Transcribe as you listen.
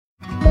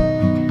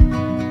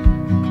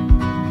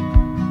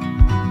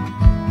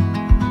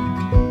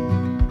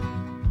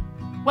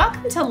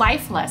to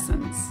Life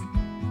Lessons.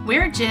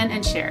 We're Jen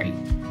and Sherry.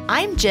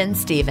 I'm Jen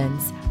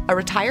Stevens, a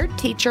retired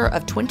teacher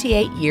of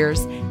 28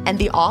 years and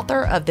the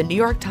author of the New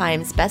York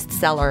Times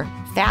bestseller,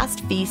 Fast,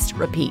 Feast,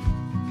 Repeat.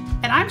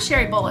 And I'm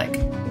Sherry Bullock.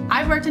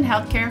 I've worked in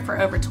healthcare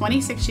for over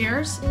 26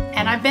 years,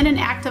 and I've been an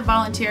active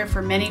volunteer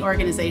for many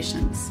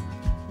organizations.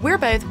 We're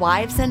both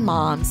wives and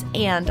moms,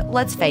 and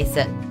let's face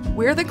it,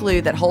 we're the glue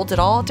that holds it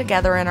all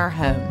together in our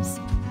homes.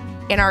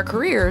 In our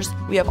careers,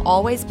 we have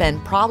always been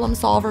problem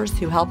solvers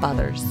who help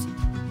others.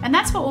 And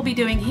that's what we'll be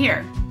doing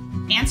here,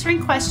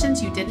 answering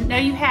questions you didn't know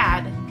you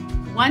had,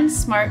 one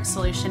smart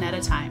solution at a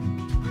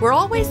time. We're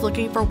always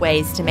looking for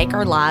ways to make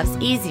our lives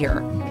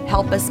easier,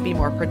 help us be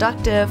more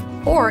productive,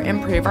 or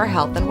improve our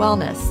health and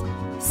wellness.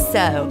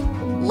 So,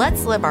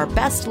 let's live our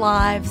best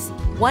lives,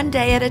 one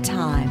day at a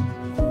time,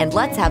 and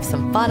let's have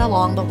some fun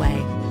along the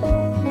way.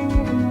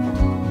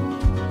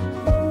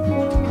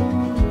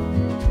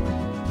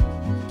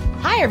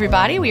 Hi,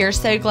 everybody. We are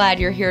so glad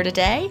you're here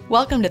today.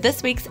 Welcome to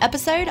this week's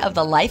episode of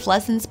the Life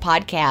Lessons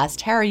Podcast.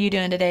 How are you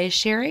doing today,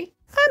 Sherry?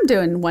 I'm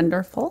doing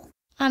wonderful.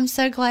 I'm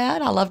so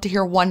glad. I love to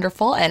hear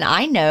wonderful. And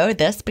I know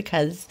this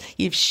because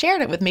you've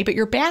shared it with me, but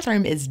your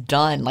bathroom is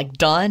done. Like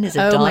done? Is it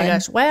done? Oh my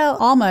gosh. Well,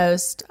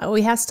 almost.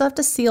 We still have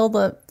to seal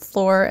the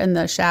floor in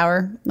the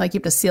shower. Like you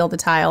have to seal the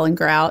tile and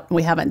grout.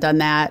 We haven't done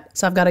that.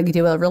 So I've got to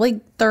do a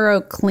really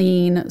thorough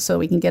clean so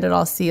we can get it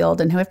all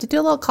sealed. And we have to do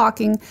a little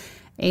caulking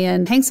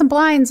and hang some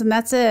blinds, and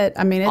that's it.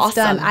 I mean, it's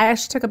awesome. done. I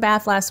actually took a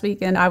bath last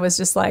week, and I was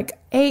just like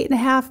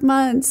 8.5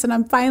 months, and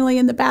I'm finally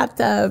in the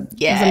bathtub.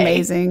 Yay. It was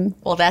amazing.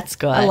 Well, that's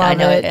good. I love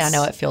it. I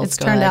know it feels it's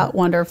good. It's turned out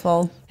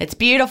wonderful. It's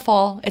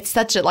beautiful. It's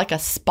such like a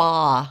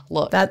spa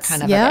look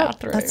kind of a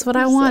bathroom. That's what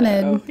I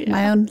wanted. Yeah.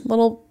 My own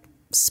little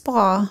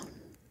spa.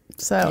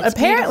 So It's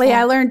apparently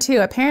beautiful. I learned too.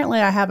 Apparently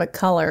I have a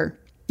color.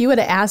 You would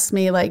have asked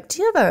me like,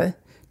 do you have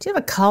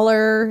a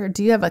color, or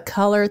do you have a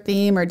color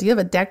theme, or do you have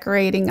a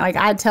decorating? Like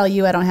I'd tell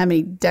you I don't have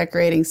any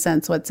decorating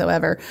sense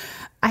whatsoever.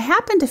 I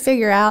happen to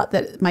figure out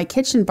that my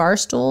kitchen bar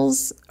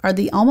stools are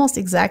the almost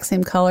exact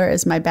same color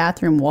as my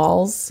bathroom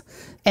walls.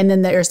 And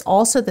then there's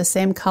also the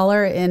same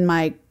color in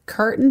my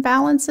curtain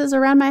valances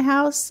around my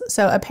house.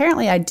 So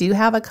apparently I do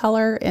have a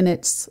color, and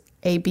it's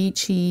a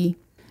beachy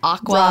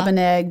Aqua. robin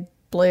egg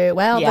blue.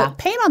 Well, Yeah. the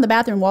paint on the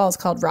bathroom wall is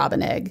called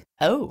robin egg.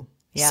 Oh,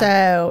 yeah.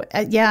 So,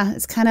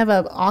 it's kind of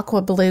an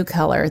aqua blue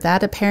color.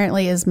 That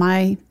apparently is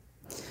my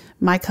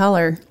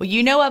color. Well,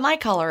 you know what my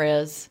color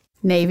is.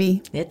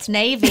 Navy. It's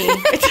navy.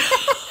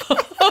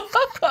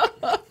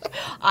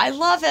 I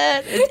love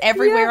it. It's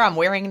everywhere. Yeah. I'm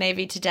wearing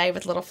navy today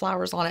with little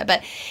flowers on it.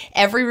 But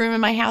every room in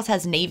my house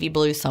has navy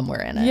blue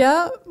somewhere in it.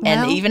 Yeah.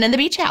 And well, even in the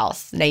beach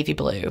house, navy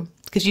blue.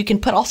 Because you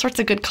can put all sorts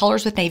of good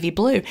colors with navy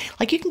blue.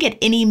 Like you can get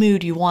any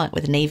mood you want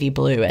with navy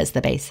blue as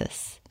the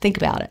basis. Think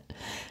about it.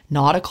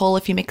 Nautical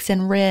if you mix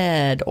in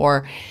red,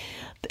 or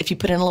if you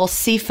put in a little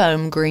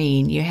seafoam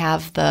green, you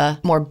have the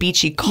more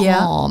beachy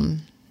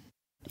calm.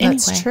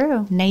 That's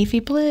true.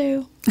 Navy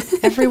blue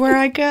everywhere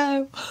I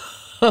go.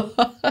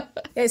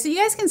 Yeah, so you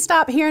guys can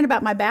stop hearing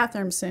about my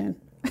bathroom soon.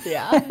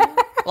 Yeah.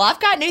 Well, I've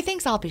got new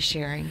things I'll be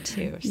sharing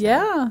too. So,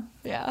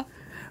 Yeah.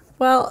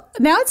 Well,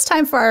 now it's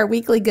time for our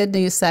weekly good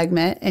news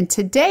segment. And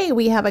today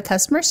we have a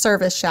customer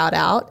service shout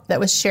out that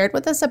was shared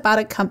with us about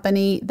a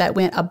company that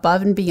went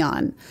above and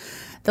beyond.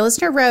 The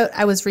listener wrote,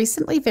 I was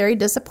recently very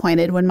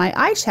disappointed when my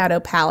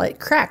eyeshadow palette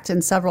cracked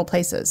in several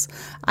places.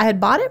 I had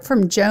bought it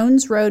from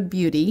Jones Road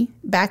Beauty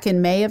back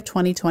in May of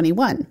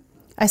 2021.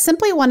 I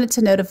simply wanted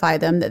to notify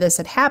them that this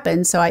had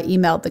happened, so I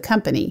emailed the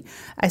company.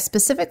 I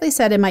specifically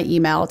said in my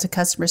email to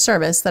customer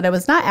service that I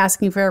was not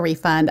asking for a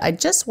refund. I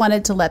just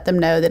wanted to let them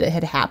know that it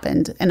had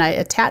happened, and I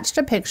attached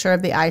a picture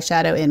of the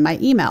eyeshadow in my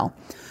email.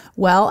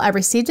 Well, I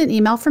received an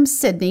email from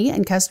Sydney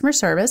in customer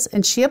service,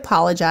 and she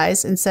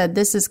apologized and said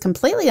this is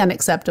completely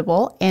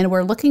unacceptable, and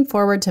we're looking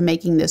forward to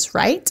making this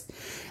right.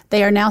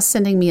 They are now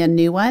sending me a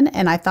new one,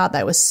 and I thought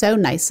that was so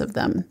nice of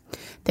them.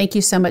 Thank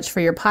you so much for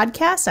your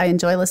podcast. I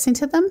enjoy listening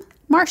to them.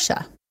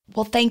 Marcia.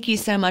 Well, thank you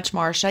so much,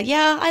 Marcia.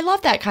 Yeah, I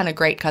love that kind of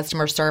great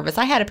customer service.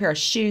 I had a pair of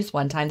shoes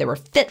one time. They were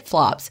Fit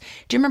Flops.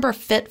 Do you remember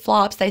Fit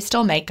Flops? They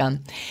still make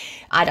them.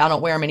 I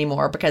don't wear them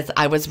anymore because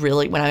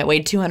when I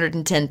weighed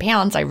 210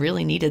 pounds, I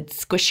really needed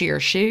squishier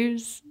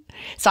shoes.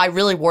 So I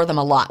really wore them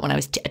a lot when I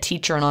was a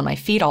teacher and on my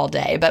feet all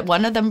day. But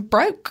one of them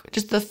broke.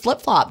 Just the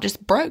flip-flop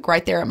just broke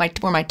right there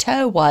at where my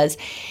toe was.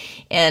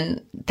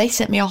 And they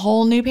sent me a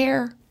whole new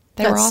pair.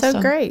 They were awesome.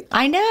 So great.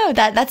 I know.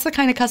 That's the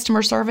kind of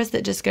customer service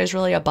that just goes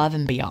really above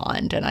and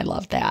beyond, and I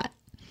love that.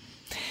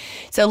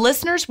 So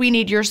listeners, we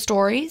need your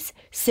stories.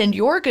 Send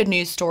your good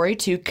news story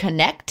to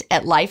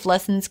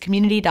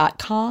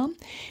connect@lifelessonscommunity.com.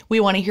 We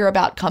want to hear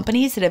about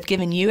companies that have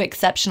given you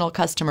exceptional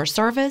customer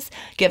service.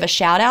 Give a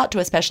shout out to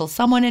a special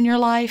someone in your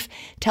life.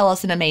 Tell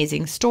us an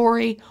amazing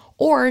story,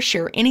 or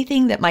share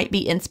anything that might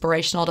be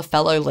inspirational to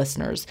fellow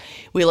listeners.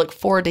 We look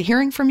forward to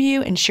hearing from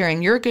you and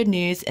sharing your good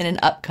news in an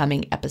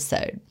upcoming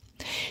episode.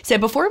 So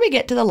before we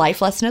get to the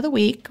life lesson of the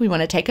week, we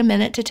want to take a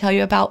minute to tell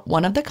you about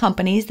one of the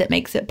companies that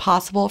makes it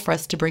possible for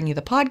us to bring you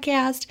the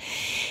podcast.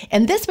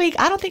 And this week,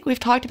 I don't think we've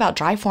talked about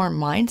Dry Farm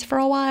Wines for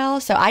a while,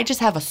 so I just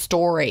have a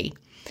story.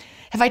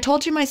 Have I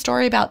told you my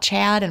story about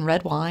Chad and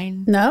red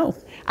wine? No.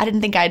 I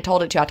didn't think I had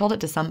told it to you. I told it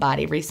to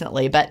somebody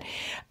recently, but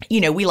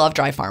we love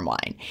Dry Farm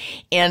wine.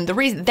 And the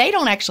reason they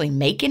don't actually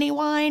make any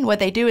wine, what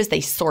they do is they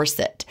source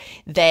it.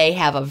 They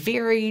have a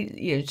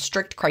very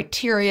strict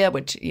criteria,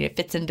 which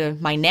fits into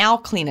my now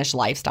cleanish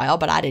lifestyle,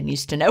 but I didn't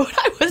used to know what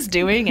I was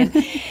doing.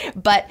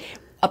 But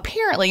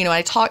apparently,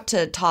 I talked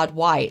to Todd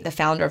White, the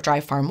founder of Dry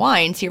Farm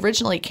Wines. He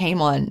originally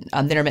came on the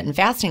Intermittent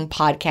Fasting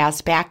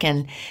podcast back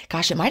in,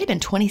 it might have been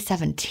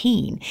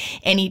 2017.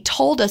 And he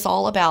told us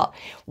all about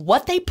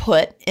what they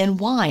put in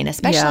wine,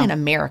 especially in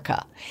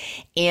America.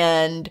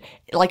 And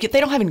like if they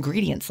don't have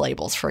ingredients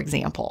labels, for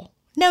example.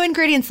 No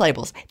ingredients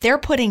labels. They're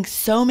putting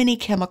so many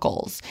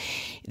chemicals.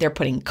 They're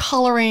putting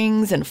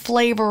colorings and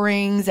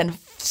flavorings and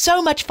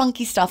so much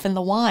funky stuff in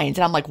the wines.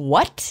 And I'm like,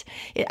 what?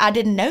 I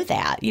didn't know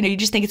that. You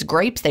just think it's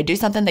grapes. They do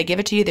something, they give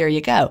it to you, there you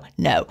go.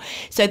 No.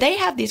 So they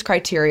have these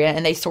criteria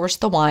and they source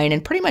the wine,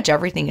 and pretty much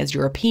everything is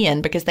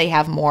European because they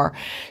have more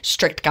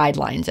strict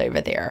guidelines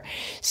over there.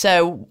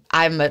 So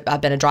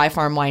I've been a Dry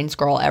Farm Wines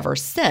girl ever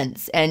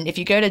since. And if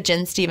you go to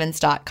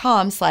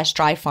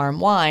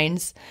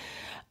jenstevens.com/dryfarmwines,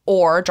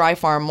 or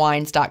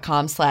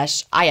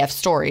dryfarmwines.com/IF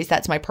stories.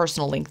 That's my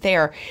personal link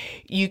there.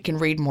 You can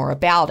read more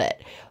about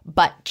it.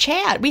 But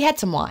Chad, we had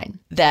some wine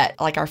that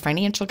like our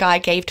financial guy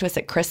gave to us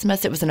at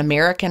Christmas. It was an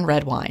American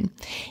red wine.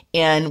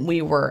 And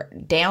we were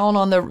down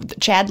on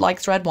Chad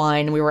likes red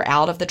wine. We were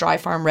out of the Dry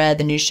Farm Red.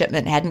 The new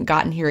shipment hadn't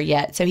gotten here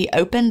yet. So he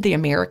opened the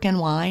American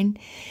wine.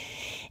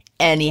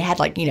 And he had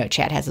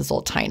Chad has this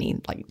little tiny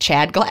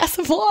Chad glass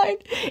of wine.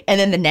 And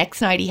then the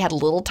next night he had a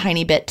little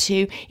tiny bit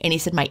too. And he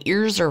said, my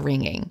ears are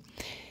ringing.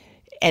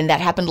 And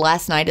that happened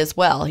last night as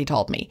well, he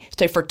told me.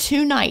 So for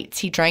 2 nights,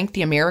 he drank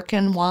the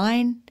American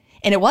wine.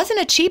 And it wasn't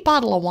a cheap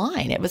bottle of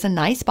wine. It was a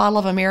nice bottle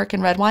of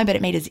American red wine, but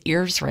it made his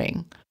ears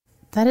ring.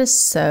 That is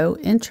so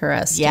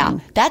interesting. Yeah,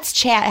 that's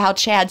Chad. How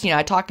Chad's,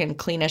 I talk in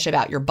Cleanish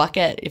about your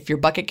bucket. If your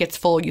bucket gets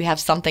full, you have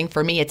something.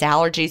 For me, it's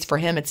allergies. For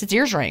him, it's his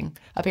ears ring,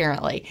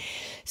 apparently.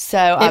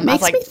 So it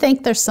makes me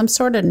think there's some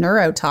sort of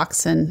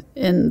neurotoxin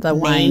in the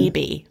wine.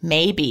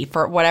 Maybe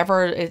for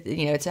whatever,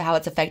 it's how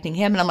it's affecting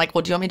him. And I'm like,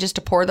 well, do you want me just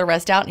to pour the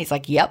rest out? And he's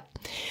like, yep.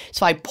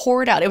 So I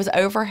poured out. It was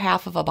over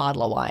half of a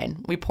bottle of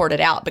wine. We poured it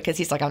out because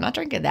he's like, I'm not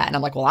drinking that. And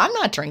I'm like, well, I'm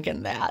not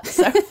drinking that.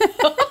 So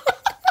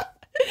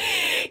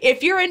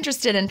if you're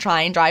interested in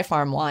trying Dry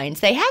Farm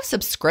Wines, they have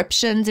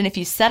subscriptions. And if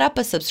you set up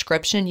a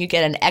subscription, you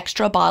get an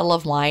extra bottle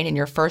of wine in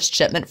your first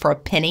shipment for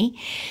 $0.01.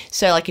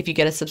 So like if you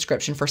get a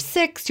subscription for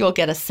 6, you'll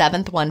get a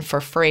 7th one for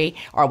free,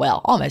 or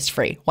well, almost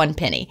free,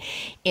 $0.01.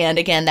 And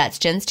again, that's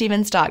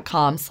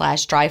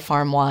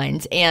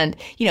jenstevens.com/dryfarmwines. And,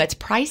 it's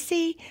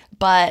pricey,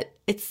 but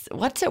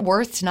what's it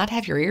worth to not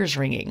have your ears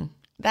ringing?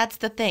 That's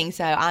the thing.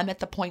 So I'm at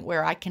the point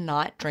where I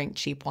cannot drink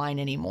cheap wine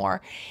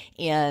anymore,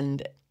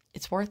 and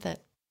it's worth it.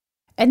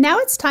 And now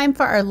it's time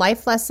for our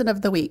life lesson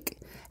of the week.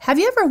 Have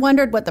you ever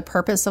wondered what the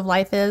purpose of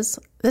life is?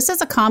 This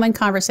is a common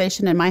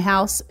conversation in my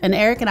house, and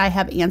Eric and I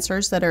have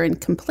answers that are in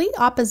complete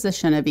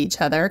opposition of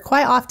each other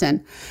quite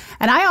often.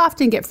 And I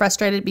often get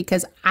frustrated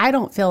because I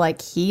don't feel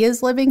like he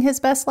is living his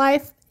best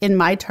life in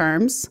my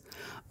terms.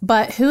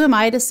 But who am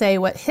I to say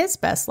what his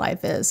best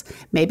life is?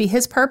 Maybe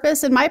his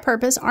purpose and my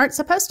purpose aren't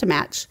supposed to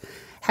match.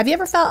 Have you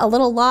ever felt a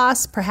little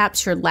lost?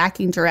 Perhaps you're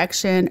lacking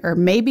direction, or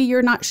maybe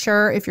you're not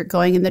sure if you're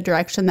going in the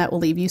direction that will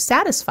leave you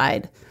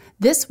satisfied.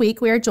 This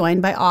week, we are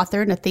joined by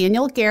author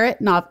Nathaniel Garrett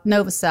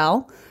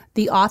Novosel,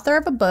 the author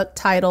of a book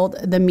titled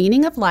The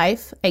Meaning of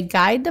Life, A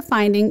Guide to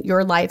Finding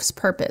Your Life's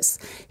Purpose.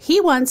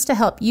 He wants to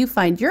help you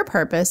find your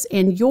purpose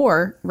and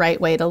your right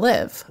way to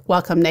live.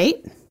 Welcome,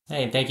 Nate.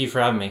 Hey, thank you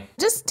for having me.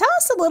 Just tell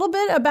us a little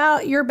bit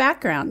about your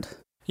background.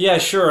 Yeah,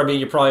 sure. I mean,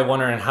 you're probably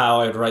wondering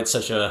how I would write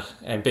such a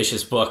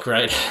ambitious book,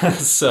 right?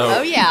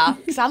 Oh, yeah.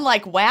 Because I'm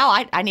like,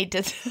 wow, I need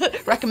to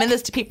recommend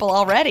this to people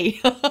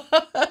already.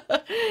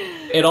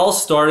 It all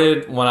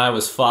started when I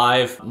was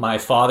 5. My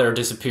father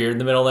disappeared in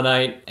the middle of the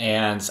night,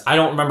 and I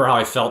don't remember how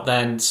I felt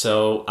then.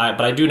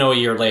 But I do know a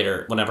year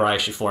later, whenever I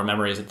actually form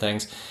memories and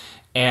things.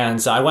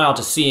 And I went out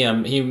to see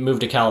him. He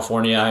moved to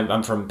California.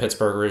 I'm from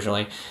Pittsburgh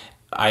originally.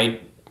 I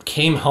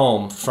came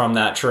home from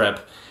that trip,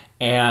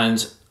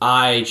 and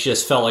I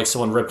just felt like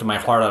someone ripped my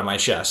heart out of my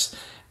chest.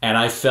 And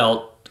I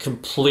felt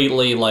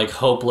completely like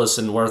hopeless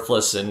and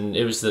worthless. And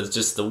it was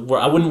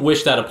I wouldn't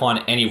wish that upon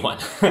anyone.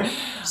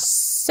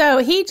 So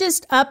he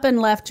just up and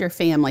left your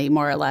family,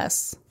 more or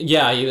less.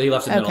 Yeah, he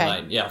left in the middle of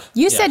the night. Yeah.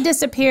 You said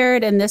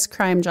disappeared, and this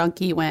crime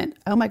junkie went,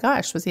 oh my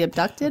gosh, was he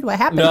abducted? What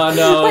happened?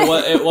 No,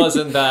 it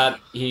wasn't that.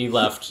 He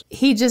left.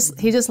 He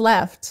just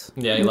left.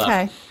 Yeah, he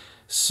left.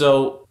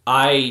 So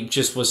I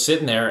just was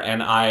sitting there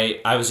and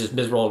I was just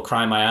miserable,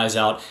 crying my eyes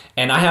out.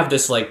 And I have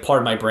this like part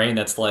of my brain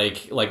that's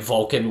like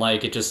Vulcan,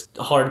 like it just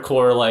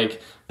hardcore,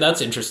 like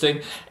that's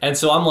interesting. And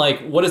so I'm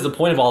like, what is the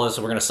point of all this?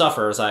 We're going to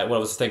suffer, what I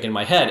was thinking in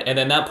my head. And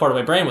then that part of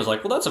my brain was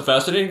like, well, that's a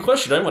fascinating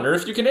question. I wonder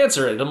if you can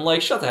answer it. And I'm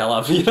like, shut the hell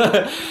up.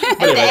 At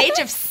the age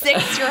of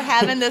 6, you're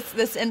having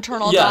this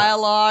internal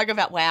dialogue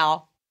about,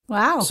 wow.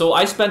 So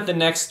I spent the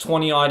next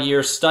 20 odd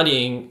years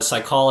studying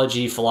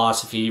psychology,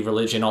 philosophy,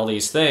 religion, all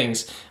these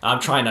things. I'm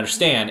trying to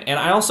understand. And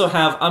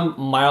I'm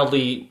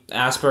mildly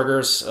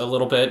Asperger's a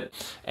little bit.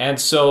 And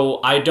so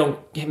I don't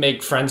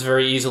make friends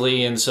very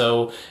easily. And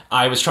so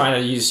I was trying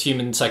to use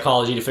human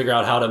psychology to figure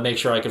out how to make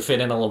sure I could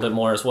fit in a little bit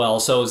more as well.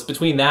 So it's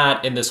between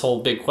that and this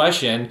whole big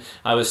question,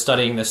 I was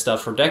studying this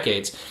stuff for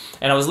decades.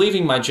 And I was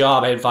leaving my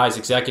job. I advised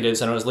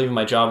executives, and I was leaving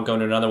my job and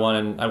going to another one,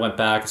 and I went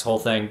back, this whole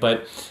thing.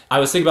 But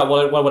I was thinking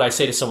about what would I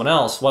say to someone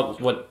else?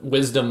 What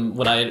wisdom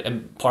would I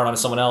impart on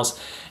someone else?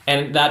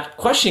 And that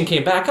question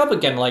came back up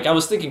again. Like, I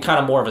was thinking kind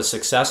of more of a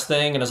success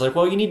thing, and I was like,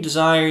 well, you need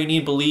desire, you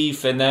need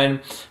belief. And then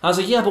I was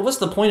like, yeah, but what's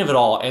the point of it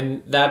all?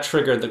 And that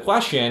triggered the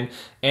question,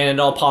 and it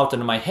all popped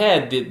into my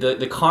head,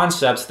 the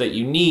concepts that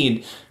you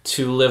need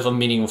to live a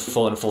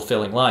meaningful and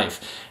fulfilling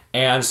life.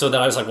 And so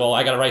then I was like, well,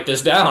 I got to write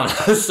this down.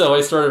 So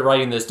I started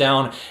writing this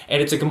down,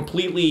 and it's a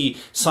completely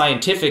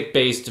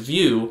scientific-based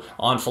view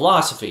on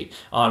philosophy,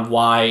 on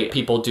why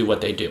people do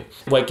what they do,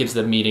 what gives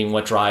them meaning,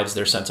 what drives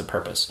their sense of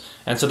purpose.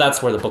 And so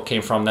that's where the book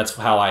came from. That's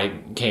how I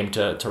came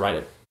to write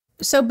it.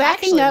 So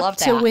backing up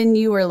to when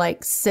you were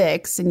like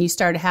 6 and you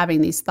started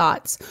having these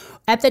thoughts,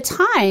 at the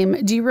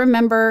time, do you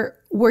remember,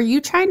 were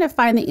you trying to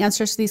find the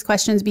answers to these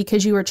questions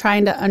because you were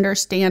trying to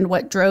understand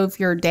what drove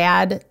your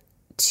dad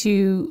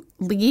to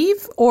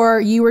leave, or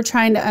you were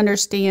trying to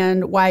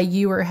understand why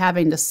you were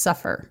having to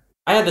suffer?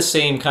 I had the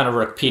same kind of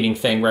repeating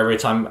thing where every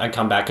time I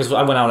come back, because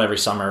I went out every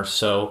summer,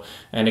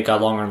 and it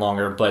got longer and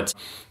longer, but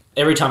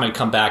every time I'd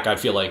come back, I'd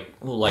feel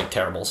like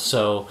terrible.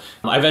 So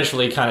I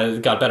eventually kind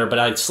of got better, but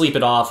I'd sleep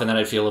it off, and then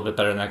I'd feel a little bit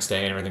better the next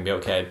day, and everything would be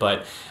okay.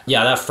 But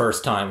yeah, that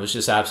first time was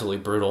just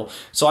absolutely brutal.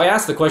 So I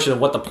asked the question of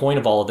what the point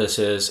of all of this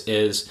is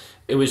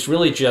it was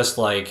really just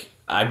like,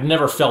 I've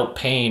never felt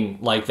pain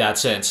like that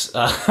since.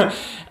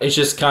 It's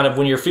just kind of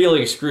when you're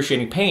feeling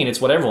excruciating pain, it's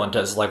what everyone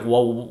does. Like,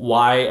 well,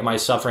 why am I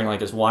suffering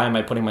like this? Why am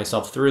I putting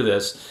myself through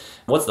this?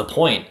 What's the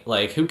point?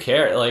 Like, who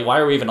cares? Like, why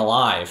are we even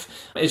alive?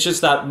 It's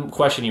just that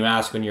question you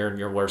ask when you're in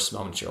your worst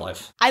moments of your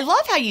life. I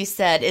love how you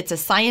said it's a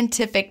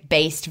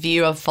scientific-based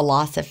view of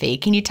philosophy.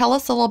 Can you tell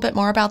us a little bit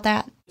more about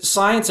that?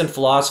 Science and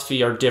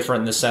philosophy are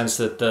different in the sense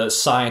that the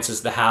science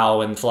is the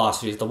how and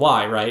philosophy is the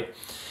why, right?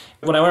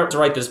 When I went to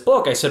write this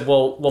book, I said,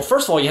 well,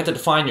 first of all, you have to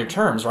define your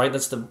terms, right?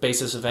 That's the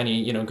basis of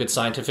any, good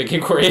scientific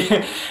inquiry.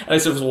 And I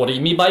said, well, what do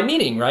you mean by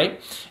meaning, right?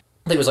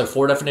 I think it was like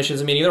 4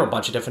 definitions of meaning. There were a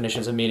bunch of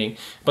definitions of meaning.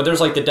 But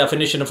there's like the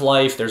definition of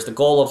life. There's the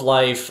goal of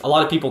life. A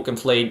lot of people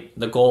conflate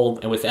the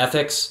goal with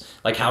ethics,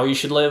 like how you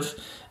should live.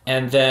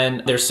 And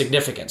then there's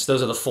significance.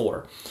 Those are the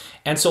 4.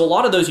 And so a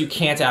lot of those you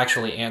can't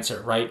actually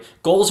answer, right?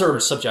 Goals are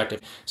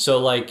subjective. So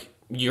like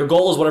your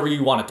goal is whatever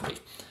you want it to be.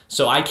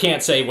 So I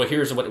can't say, well,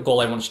 here's what goal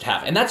I want you to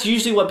have. And that's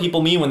usually what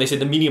people mean when they say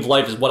the meaning of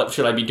life is what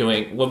should I be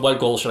doing, what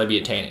goal should I be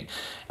attaining.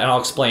 And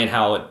I'll explain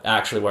how it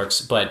actually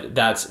works, but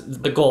that's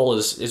the goal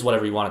is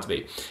whatever you want it to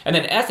be. And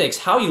then ethics,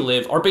 how you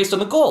live, are based on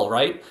the goal,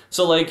 right?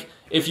 So like,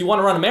 if you want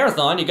to run a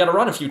marathon, you got to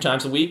run a few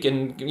times a week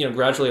and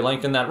gradually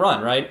lengthen that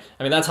run, right?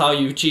 I mean, that's how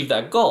you achieve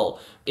that goal.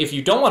 If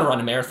you don't want to run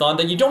a marathon,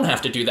 then you don't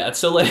have to do that.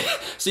 So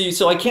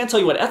so I can't tell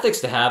you what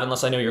ethics to have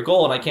unless I know your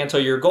goal, and I can't tell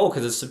you your goal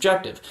because it's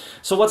subjective.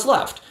 So what's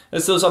left?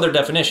 It's those other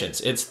definitions.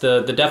 It's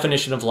the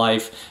definition of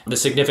life, the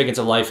significance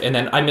of life, and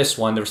then I missed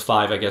one. There's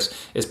 5, I guess,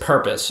 is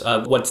purpose.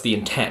 What's the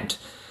intent?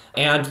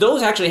 And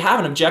those actually have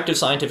an objective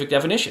scientific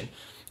definition.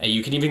 And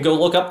you can even go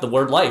look up the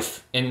word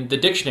life in the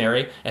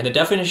dictionary, and the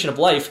definition of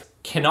life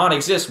cannot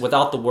exist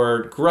without the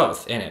word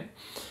growth in it.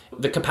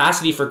 The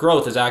capacity for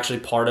growth is actually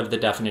part of the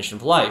definition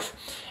of life.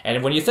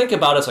 And when you think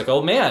about it, it's like,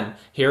 oh man,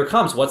 here it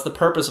comes. What's the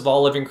purpose of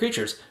all living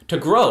creatures? To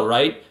grow,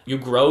 right? You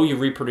grow, you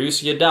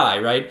reproduce, you die,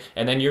 right?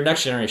 And then your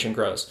next generation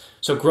grows.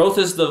 So growth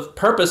is the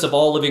purpose of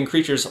all living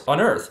creatures on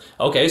Earth.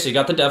 Okay, so you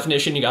got the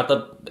definition, you got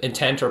the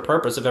intent or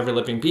purpose of every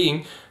living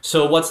being.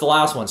 So what's the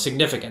last one?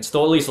 Significance.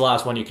 Though at least the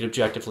last one you could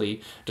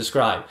objectively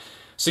describe.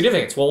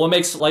 Significance. Well, what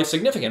makes life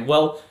significant?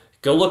 Well,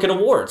 go look at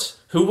awards.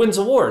 Who wins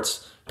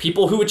awards?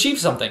 People who achieve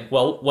something.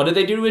 Well, what did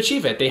they do to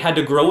achieve it? They had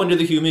to grow into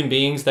the human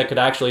beings that could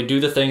actually do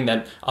the thing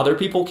that other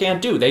people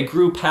can't do. They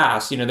grew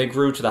past, they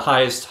grew to the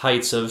highest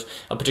heights of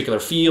a particular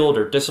field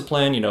or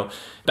discipline,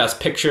 best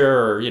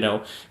picture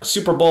or,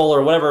 Super Bowl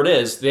or whatever it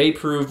is. They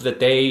proved that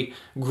they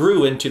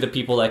grew into the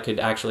people that could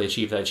actually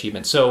achieve that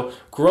achievement. So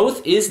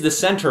growth is the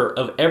center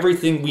of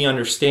everything we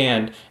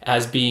understand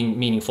as being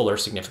meaningful or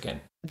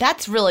significant.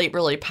 That's really,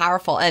 really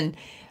powerful. And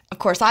of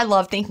course, I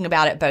love thinking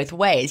about it both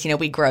ways.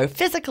 We grow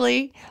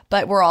physically,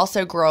 but we're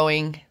also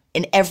growing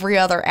in every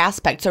other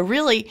aspect. So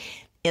really,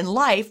 in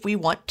life, we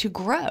want to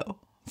grow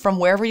from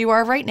wherever you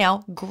are right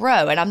now,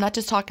 grow. And I'm not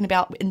just talking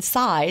about in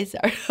size,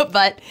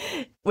 but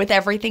with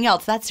everything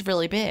else. That's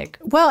really big.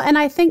 Well, and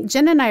I think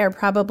Jen and I are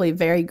probably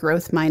very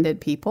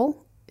growth-minded people,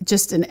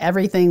 just in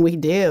everything we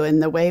do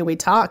and the way we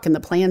talk and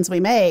the plans we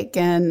make.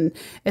 And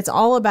it's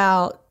all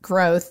about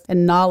growth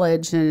and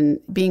knowledge and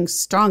being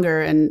stronger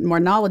and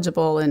more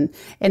knowledgeable. And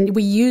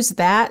we use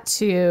that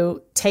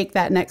to take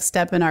that next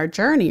step in our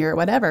journey or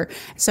whatever.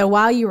 So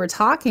while you were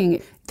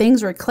talking,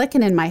 things were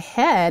clicking in my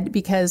head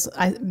because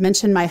I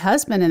mentioned my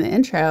husband in the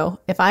intro.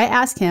 If I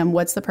ask him,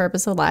 what's the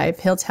purpose of life?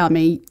 He'll tell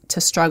me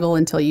to struggle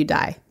until you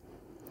die.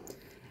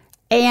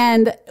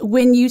 And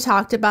when you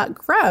talked about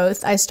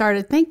growth, I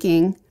started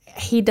thinking,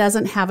 he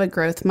doesn't have a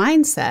growth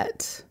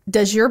mindset.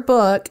 Does your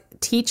book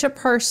teach a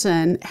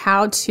person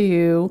how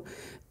to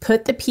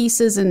put the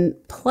pieces in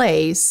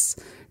place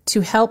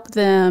to help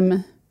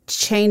them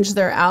change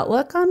their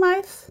outlook on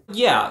life?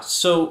 Yeah,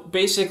 so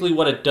basically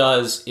what it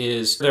does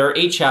is there are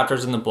 8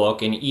 chapters in the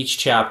book, and each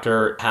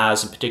chapter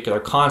has a particular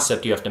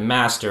concept you have to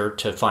master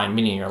to find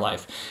meaning in your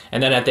life.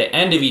 And then at the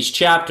end of each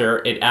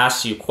chapter, it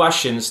asks you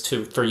questions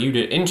for you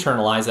to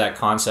internalize that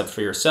concept for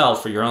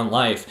yourself, for your own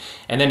life.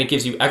 And then it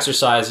gives you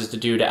exercises to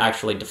do to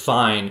actually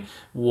define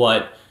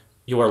what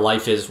your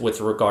life is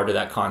with regard to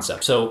that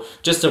concept. So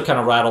just to kind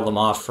of rattle them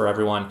off for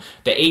everyone,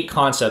 the 8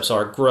 concepts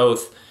are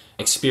growth,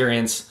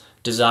 experience,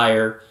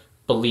 desire,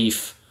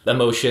 belief,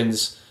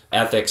 emotions,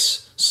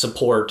 ethics,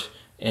 support,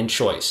 and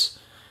choice.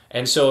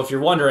 And so if you're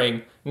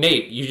wondering,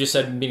 Nate, you just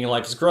said meaning of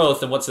life is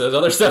growth, and what's those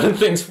other 7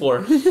 things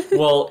for?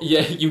 Well,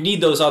 yeah, you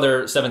need those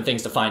other 7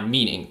 things to find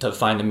meaning, to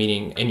find the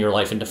meaning in your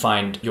life and to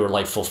find your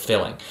life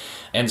fulfilling.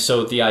 And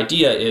so the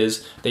idea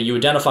is that you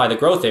identify the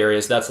growth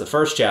areas, that's the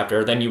first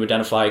chapter, then you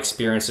identify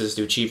experiences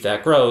to achieve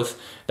that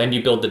growth, then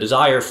you build the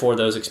desire for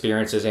those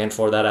experiences and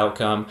for that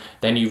outcome,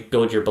 then you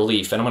build your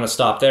belief. And I'm going to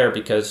stop there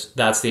because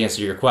that's the answer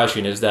to your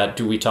question, is that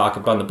do we talk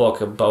about in the book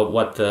about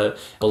what the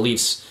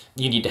beliefs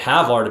you need to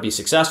have are to be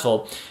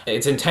successful?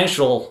 It's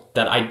intentional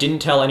that I didn't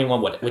tell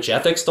anyone which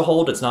ethics to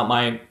hold. It's not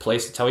my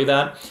place to tell you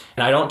that.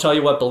 And I don't tell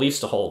you what beliefs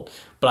to hold.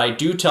 But I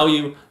do tell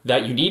you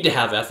that you need to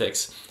have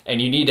ethics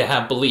and you need to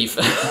have belief.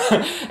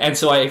 And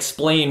so I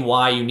explain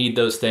why you need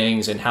those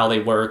things and how they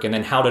work and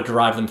then how to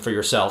derive them for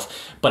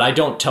yourself. But I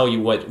don't tell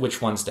you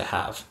which ones to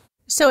have.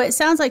 So it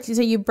sounds like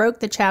you broke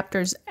the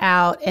chapters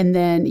out and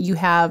then you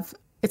have,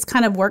 it's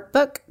kind of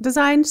workbook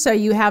design. So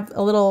you have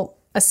a little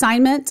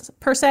assignment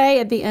per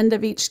se at the end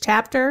of each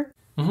chapter.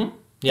 Mm-hmm.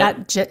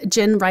 Yep. That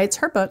Jen writes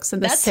her books in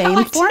the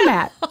same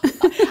format.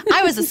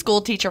 I was a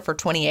school teacher for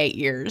 28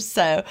 years.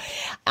 So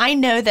I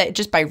know that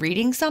just by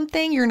reading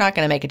something, you're not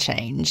going to make a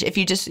change. If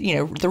you just,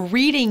 the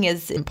reading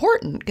is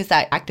important because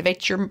that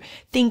activates your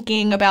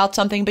thinking about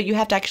something, but you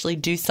have to actually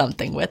do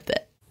something with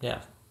it.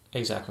 Yeah,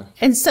 exactly.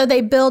 And so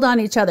they build on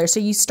each other. So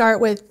you start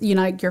with,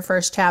 your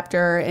first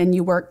chapter and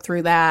you work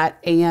through that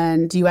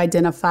and you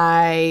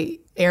identify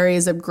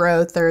areas of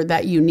growth or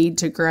that you need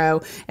to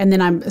grow. And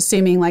then I'm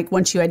assuming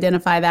once you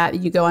identify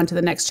that, you go on to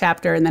the next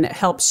chapter and then it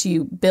helps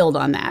you build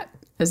on that.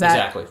 Is that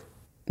exactly?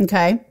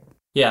 Okay.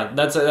 Yeah,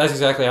 that's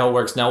exactly how it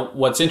works. Now,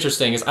 what's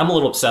interesting is I'm a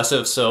little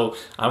obsessive, so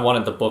I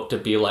wanted the book to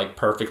be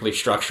perfectly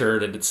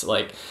structured, and it's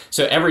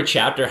so every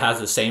chapter has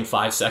the same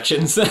 5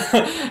 sections,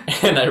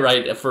 and I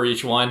write for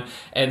each one.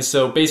 And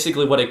so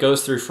basically what it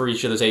goes through for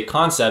each of those 8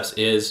 concepts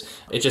is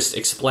it just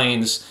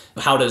explains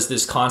how does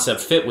this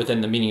concept fit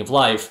within the meaning of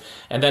life,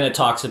 and then it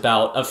talks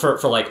about for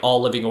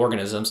all living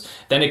organisms.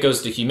 Then it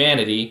goes to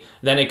humanity.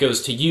 Then it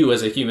goes to you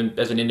as a human,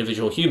 as an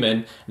individual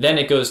human. Then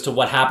it goes to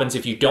what happens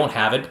if you don't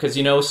have it, because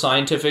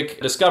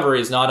scientific discovery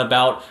is not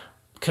about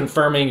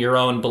confirming your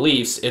own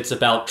beliefs. It's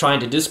about trying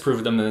to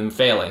disprove them and then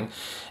failing.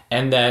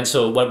 And then,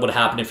 so what would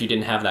happen if you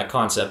didn't have that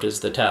concept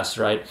is the test,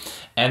 right?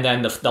 And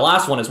then the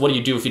last one is, what do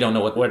you do if you don't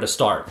know where to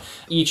start?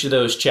 Each of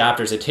those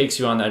chapters, it takes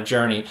you on that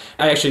journey.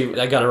 I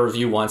got a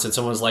review once and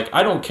someone was like,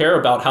 I don't care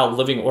about how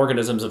living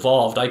organisms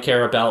evolved. I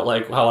care about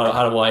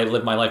how do I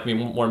live my life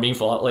more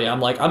meaningfully. I'm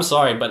like, I'm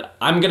sorry, but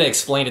I'm going to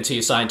explain it to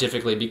you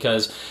scientifically,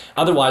 because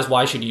otherwise,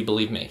 why should you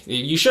believe me?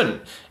 You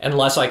shouldn't,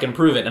 unless I can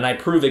prove it. And I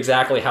prove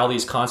exactly how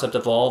these concepts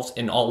evolved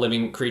in all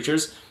living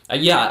creatures. I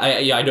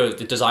know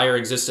that desire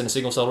exists in a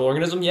single-celled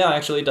organism. Yeah,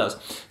 actually it does.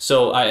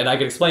 So, I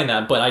can explain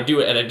that, but I do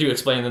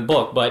explain it in the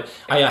book, but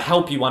I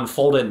help you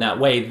unfold it in that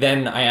way.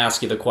 Then I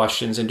ask you the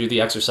questions and do the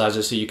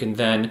exercises so you can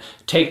then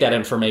take that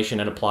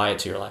information and apply it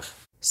to your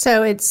life.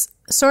 So it's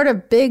sort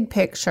of big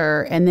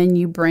picture, and then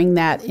you bring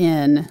that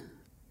in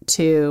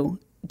to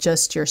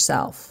just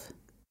yourself.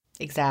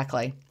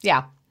 Exactly.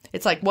 Yeah.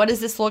 It's what does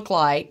this look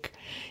like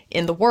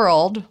in the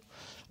world?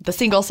 The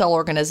single-cell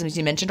organisms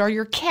you mentioned are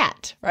your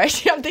cat,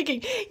 right? I'm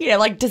thinking,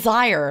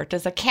 desire.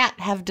 Does a cat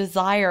have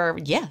desire?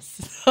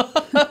 Yes.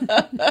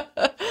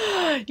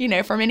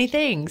 For many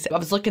things. I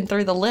was looking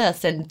through the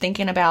list and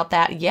thinking about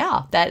that.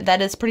 Yeah,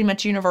 that is pretty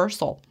much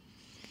universal.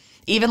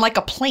 Even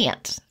a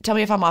plant. Tell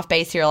me if I'm off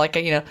base here.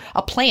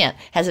 A plant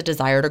has a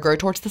desire to grow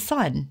towards the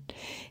sun,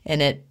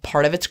 and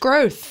part of its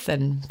growth,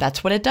 and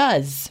that's what it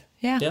does.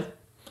 Yeah. Yeah.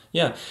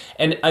 Yeah.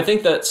 And I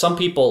think that some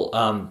people,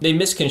 they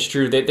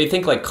misconstrue, they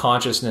think like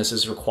consciousness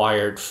is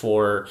required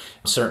for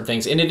certain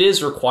things. And it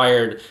is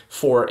required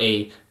for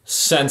a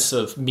sense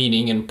of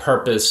meaning and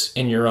purpose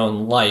in your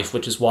own life,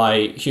 which is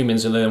why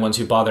humans are the ones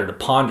who bother to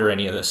ponder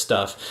any of this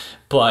stuff.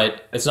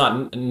 But it's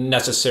not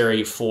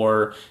necessary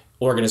for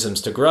organisms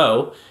to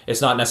grow.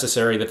 It's not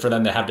necessary that for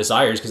them to have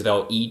desires because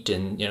they'll eat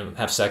and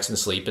have sex and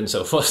sleep and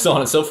so forth, so on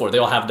and so forth. They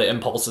all have the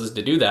impulses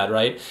to do that,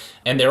 right?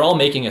 And they're all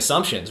making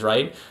assumptions,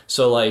 right?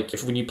 So like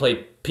when you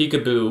play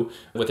peekaboo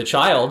with a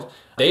child,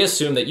 they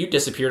assume that you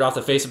disappeared off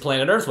the face of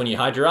planet Earth when you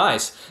hide your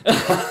eyes.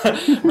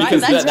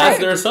 Because that's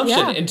their assumption.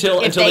 Yeah.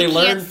 Until they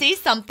learn. Can't see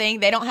something,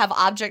 they don't have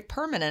object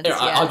permanence yet.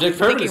 Object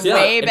permanence, yeah.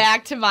 Way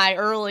back to my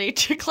early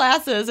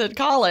classes at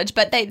college.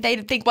 But they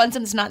think once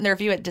it's not in their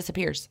view, it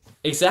disappears.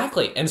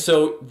 Exactly. And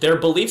so their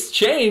beliefs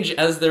change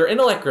as their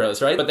intellect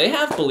grows, right? But they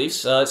have beliefs.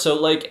 So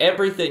like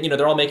everything,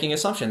 they're all making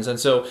assumptions. And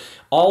so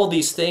all of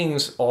these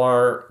things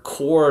are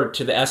core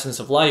to the essence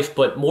of life.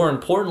 But more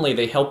importantly,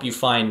 they help you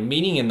find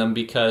meaning in them,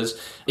 because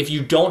if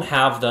you don't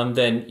have them,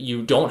 then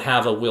you don't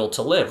have a will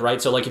to live,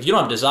 right? So like if you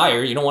don't have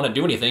desire, you don't want to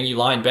do anything, you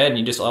lie in bed and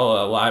you just,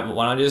 why don't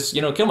I just,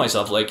 kill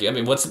myself? Like, I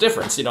mean, what's the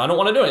difference? I don't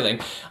want to do anything.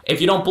 If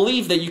you don't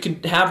believe that you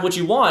can have what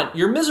you want,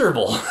 you're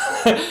miserable.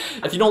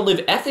 If you don't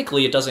live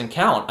ethically, it doesn't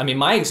count. I mean,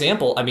 my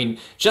example,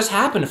 just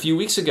happened a few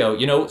weeks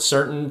ago.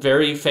 Certain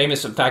very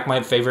famous, in fact,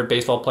 my favorite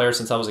baseball player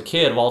since I was a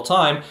kid of all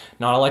time,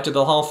 not elected to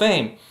the Hall of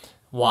Fame.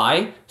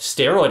 Why?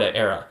 Steroid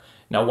era.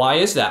 Now, why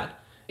is that?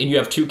 And you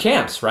have two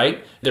camps,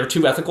 right? There are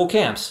two ethical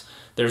camps.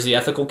 There's the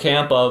ethical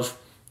camp of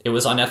it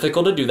was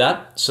unethical to do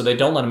that, so they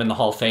don't let him in the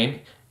Hall of Fame.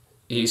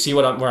 You see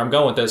where I'm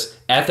going with this?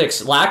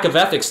 Lack of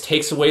ethics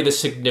takes away the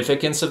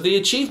significance of the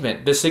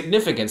achievement, the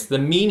significance, the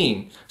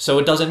meaning. So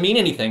it doesn't mean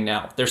anything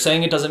now. They're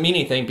saying it doesn't mean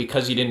anything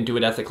because you didn't do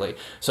it ethically.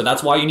 So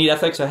that's why you need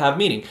ethics to have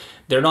meaning.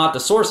 They're not the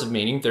source of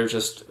meaning. They're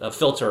just a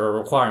filter or a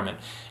requirement.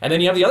 And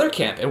then you have the other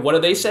camp. And what do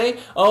they say?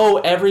 Oh,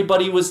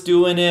 everybody was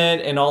doing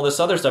it and all this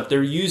other stuff.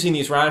 They're using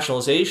these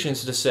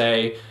rationalizations to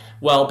say,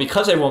 well,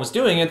 because everyone was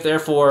doing it,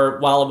 therefore,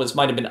 while it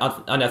might have been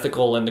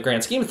unethical in the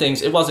grand scheme of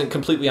things, it wasn't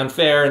completely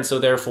unfair, and so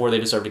therefore they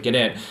deserve to get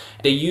in.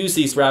 They use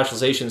these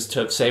rationalizations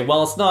to say,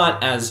 well, it's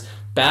not as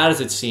bad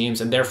as it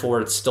seems, and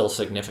therefore it's still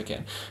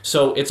significant.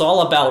 So it's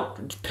all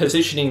about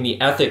positioning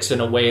the ethics in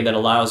a way that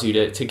allows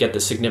you to get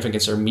the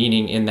significance or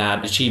meaning in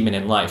that achievement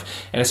in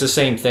life. And it's the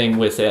same thing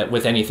with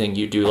anything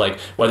you do, like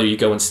whether you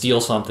go and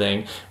steal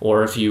something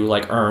or if you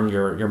earn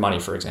your money,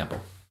 for example.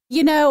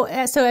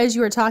 So as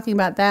you were talking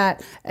about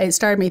that, it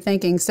started me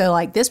thinking,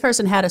 so this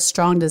person had a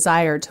strong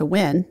desire to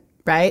win,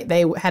 right?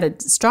 They had a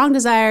strong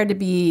desire to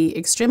be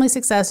extremely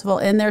successful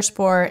in their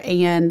sport,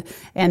 and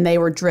they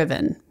were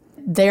driven.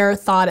 Their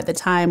thought at the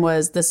time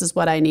was, this is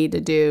what I need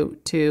to do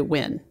to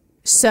win.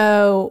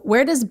 So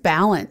where does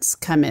balance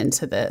come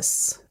into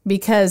this?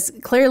 Because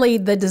clearly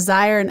the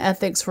desire and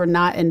ethics were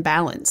not in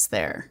balance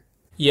there.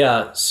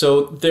 Yeah,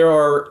 so there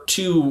are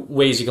two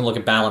ways you can look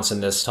at balance in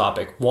this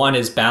topic. One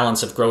is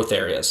balance of growth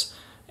areas.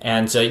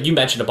 And you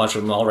mentioned a bunch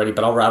of them already,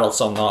 but I'll rattle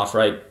some off,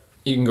 right?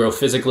 You can grow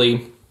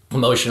physically,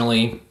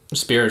 emotionally,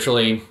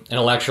 spiritually,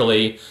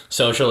 intellectually,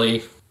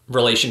 socially,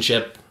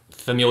 relationship,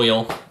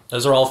 familial.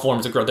 Those are all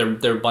forms of growth.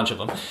 There are a bunch of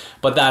them.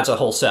 But that's a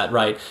whole set,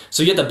 right?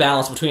 So you get the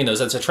balance between those.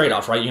 That's a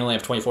trade-off, right? You only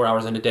have 24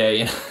 hours in a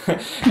day.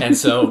 And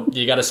so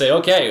you got to say,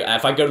 okay,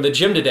 if I go to the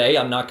gym today,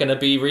 I'm not going to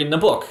be reading a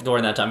book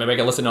during that time. Maybe I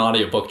can listen to an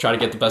audiobook, try to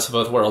get the best of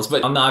both worlds.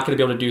 But I'm not going to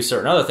be able to do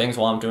certain other things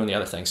while I'm doing the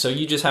other things. So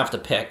you just have to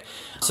pick.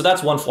 So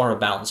that's one form of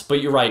balance.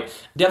 But you're right.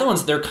 The other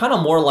ones, they're kind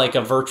of more like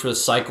a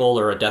virtuous cycle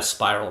or a death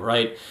spiral,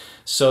 right?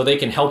 So they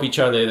can help each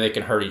other, they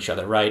can hurt each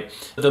other, right?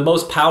 The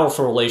most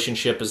powerful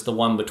relationship is the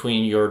one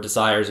between your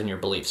desires and your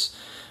beliefs.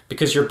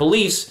 Because your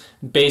beliefs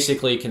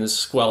basically can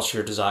squelch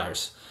your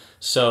desires.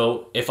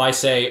 So if I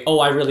say,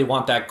 I really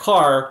want that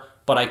car,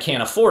 but I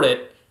can't afford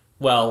it,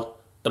 well,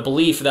 the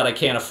belief that I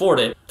can't afford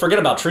it, forget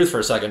about truth for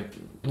a second.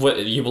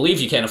 You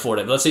believe you can't afford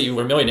it. Let's say you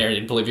were a millionaire and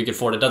you believe you could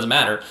afford it. It doesn't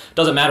matter. It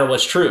doesn't matter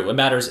what's true. It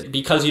matters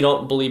because you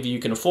don't believe you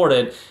can afford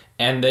it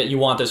and that you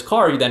want this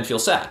car, you then feel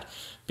sad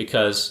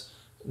because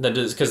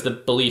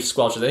the belief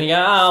squelches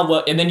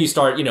it. And then you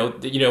start,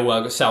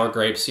 sour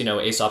grapes,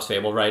 Aesop's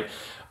fable, right?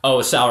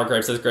 Sour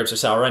grapes, those grapes are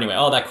sour anyway.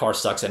 That car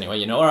sucks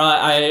anyway, or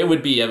it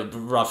would be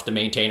rough to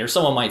maintain, or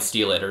someone might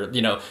steal it, or,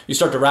 you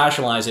start to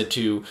rationalize it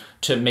to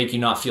make you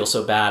not feel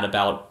so bad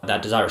about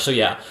that desire. So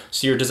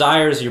your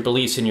desires, your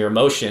beliefs, and your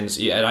emotions,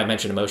 and I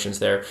mentioned emotions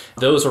there,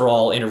 those are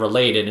all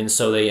interrelated, and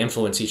so they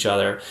influence each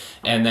other.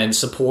 And then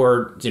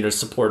support,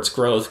 supports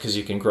growth because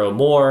you can grow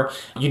more.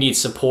 You need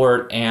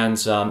support and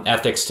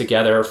ethics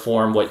together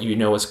form what you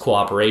know as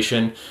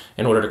cooperation.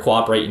 In order to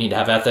cooperate, you need to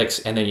have ethics,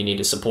 and then you need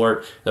to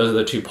support. Those are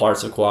the two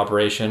parts of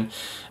cooperation.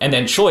 And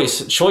then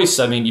choice,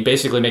 you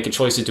basically make a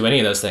choice to do any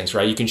of those things,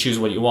 right? You can choose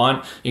what you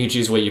want, you can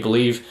choose what you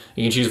believe,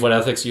 you can choose what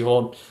ethics you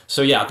hold.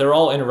 So they're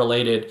all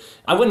interrelated.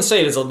 I wouldn't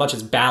say it as much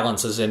as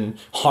balance as in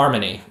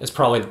harmony is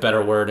probably the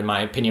better word, in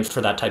my opinion,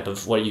 for that type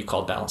of what you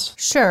call balance.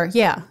 Sure,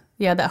 yeah.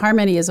 Yeah, that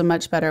harmony is a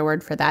much better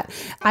word for that.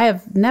 I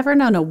have never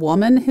known a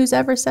woman who's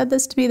ever said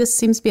this to me. This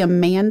seems to be a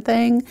man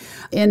thing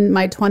in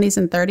my 20s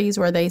and 30s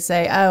where they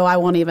say, oh, I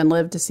won't even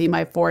live to see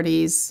my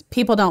 40s.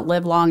 People don't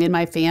live long in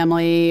my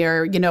family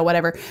or,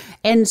 whatever.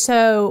 And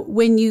so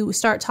when you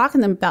start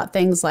talking to them about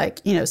things like,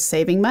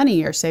 saving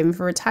money or saving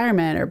for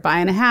retirement or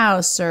buying a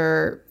house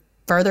or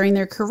furthering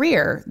their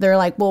career, they're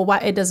like, well, why?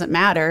 It doesn't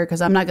matter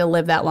because I'm not going to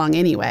live that long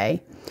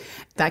anyway.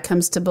 That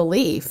comes to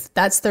belief.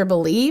 That's their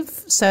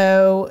belief.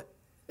 So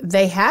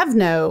they have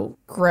no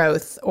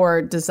growth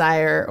or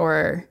desire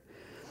or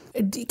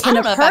I don't know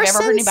if I've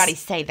ever heard anybody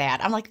say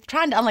that. I'm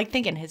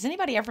thinking, has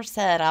anybody ever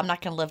said, I'm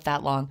not going to live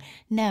that long?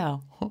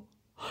 No.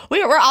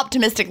 We're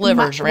optimistic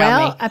livers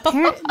around me.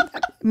 Apparently,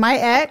 my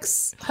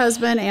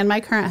ex-husband and my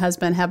current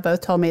husband have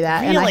both told me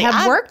that. Really? And I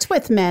have worked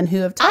with men who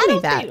have told me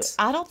that.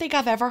 I don't think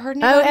I've ever heard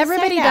anybody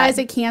everybody say that. dies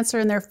of cancer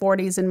in their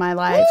 40s in my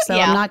life, so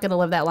I'm not going to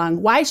live that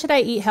long. Why should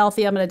I eat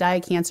healthy? I'm going to die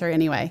of cancer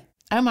anyway.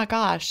 Oh, my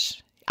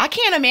gosh. I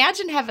can't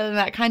imagine having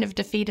that kind of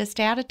defeatist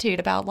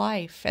attitude about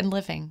life and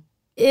living.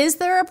 Is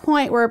there a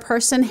point where a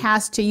person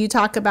has to, you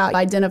talk about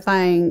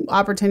identifying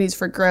opportunities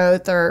for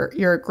growth or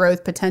your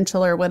growth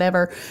potential or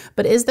whatever,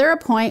 but is there a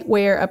point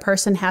where a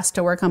person has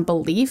to work on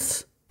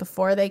belief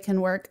before they can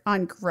work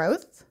on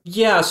growth?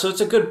 Yeah, so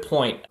it's a good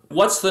point.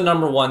 What's the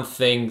number one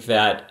thing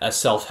that a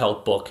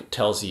self-help book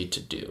tells you to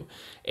do?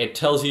 It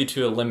tells you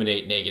to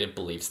eliminate negative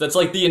beliefs. That's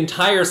like the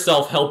entire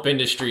self-help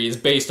industry is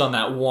based on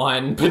that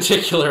one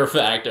particular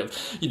fact of,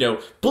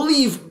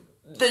 believe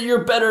that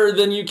you're better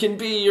than you can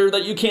be or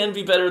that you can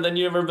be better than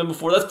you've ever been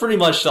before. That's pretty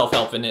much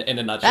self-help in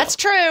a nutshell. That's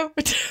true.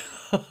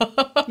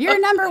 You're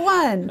number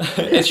one.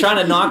 It's trying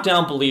to knock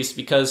down beliefs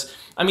because,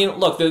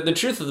 look, the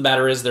truth of the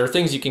matter is there are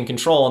things you can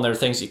control and there are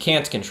things you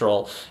can't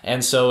control.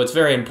 And so it's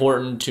very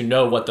important to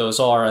know what those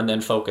are and then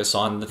focus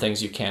on the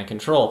things you can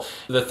control.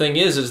 The thing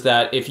is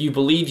that if you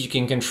believe you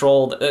can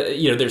control,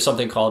 there's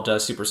something called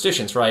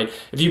superstitions, right?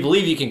 If you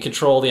believe you can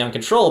control the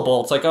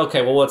uncontrollable, it's like,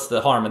 okay, well, what's the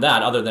harm of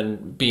that other than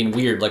being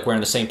weird, like wearing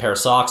the same pair of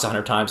socks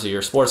 100 times at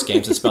your sports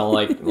games and smell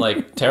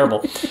like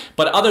terrible.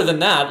 But other than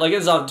that,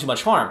 it's not too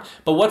much harm.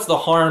 But what's the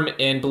harm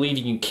in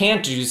believing you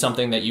can't do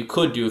something that you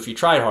could do if you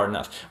tried hard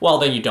enough? Well,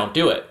 then you don't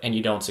do it and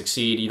you don't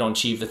succeed, you don't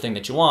achieve the thing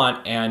that you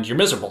want, and you're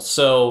miserable.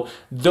 So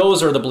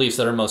those are the beliefs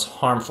that are most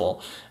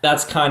harmful.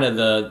 That's kind of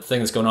the thing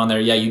that's going on there.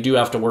 Yeah, you do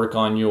have to work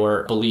on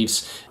your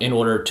beliefs in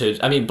order to,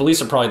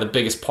 beliefs are probably the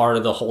biggest part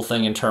of the whole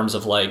thing in terms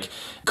of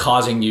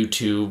causing you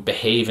to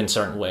behave in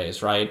certain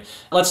ways, right?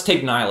 Let's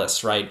take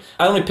nihilists, right?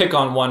 I only pick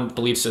on one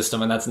belief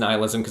system, and that's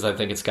nihilism because I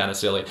think it's kind of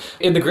silly.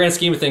 In the grand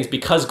scheme of things,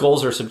 because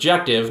goals are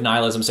subjective,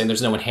 nihilism saying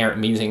there's no inherent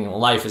meaning in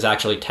life is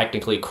actually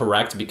technically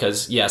correct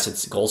because,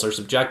 yes, goals are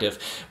subjective.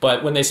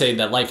 But when they say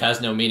that life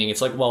has no meaning,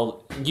 it's like,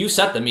 well, you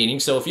set the meaning,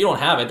 so if you don't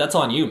have it, that's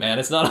on you, man.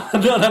 It's not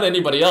on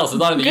anybody else. It's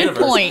not in the universe.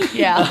 Good point,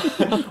 yeah.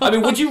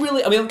 Would you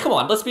really, come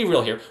on, let's be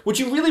real here. Would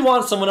you really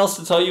want someone else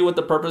to tell you what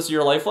the purpose of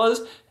your life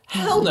was?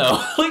 Hell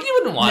no. You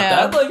wouldn't want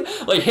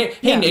that. Hey,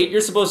 Nate,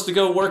 you're supposed to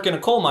go work in a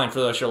coal mine for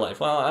the rest of your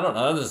life. Well, I don't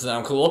know. That doesn't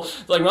sound cool.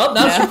 Well,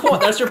 that's your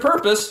point. That's your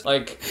purpose.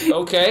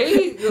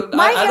 Okay.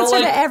 My answer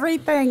to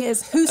everything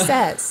is who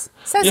says?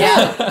 Says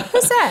who?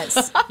 Who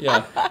says?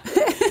 Yeah.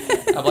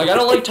 I'm I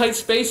don't like tight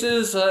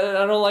spaces.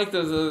 I don't like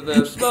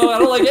the snow. I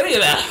don't like any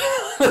of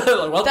that.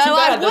 Well, Though too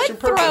bad. I That's your would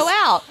purpose. throw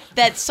out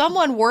that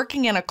someone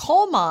working in a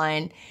coal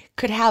mine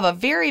could have a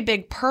very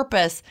big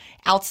purpose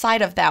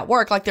outside of that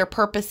work. Their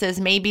purpose is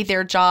maybe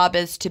their job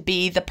is to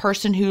be the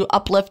person who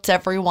uplifts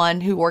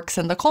everyone who works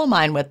in the coal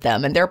mine with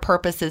them. And their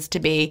purpose is to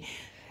be,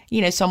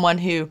 someone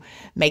who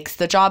makes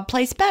the job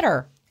place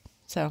better.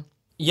 So.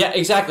 Yeah,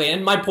 exactly.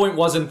 And my point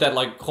wasn't that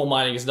coal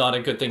mining is not a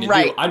good thing to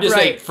do. I'm just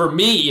saying, for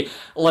me,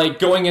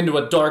 going into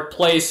a dark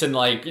place and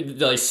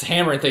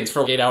hammering things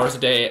for 8 hours a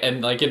day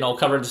and getting all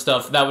covered in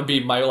stuff, that would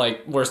be my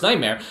worst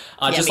nightmare.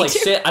 I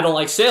don't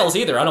like sales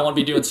either. I don't want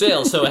to be doing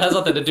sales, so it has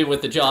nothing to do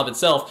with the job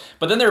itself.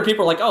 But then there are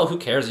people oh, who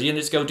cares? You can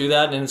just go do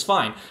that and it's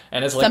fine.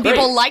 And it's some great.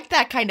 people like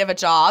that kind of a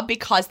job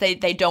because they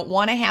don't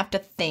want to have to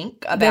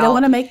think about. They don't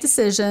want to make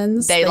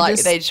decisions. Yeah.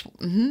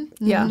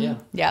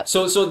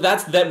 So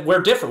that's that.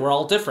 We're different. We're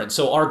all different.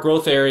 So our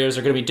growth areas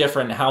are going to be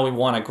different, and how we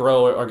want to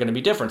grow are going to be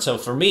different. So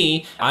for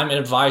me, I'm an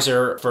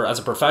advisor as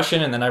a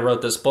profession, and then I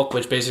wrote this book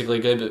which basically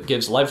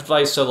gives life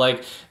advice. So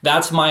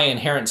that's my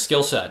inherent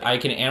skill set. I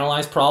can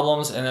analyze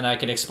problems and then I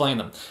can explain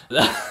them.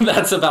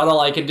 That's about all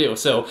I can do.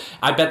 So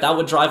I bet that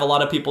would drive a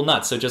lot of people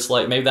nuts. So just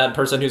maybe that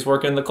person who's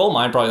working in the coal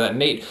mine, probably that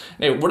Nate,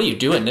 what are you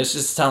doing? This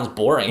just sounds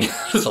boring.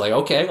 It's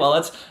okay, well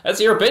that's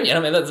your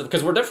opinion. That's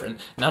because we're different,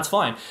 and that's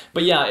fine.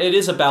 But yeah, it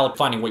is about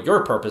finding what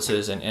your purpose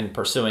is and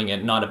pursuing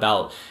it, not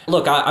about,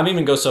 look, I'm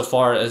even go so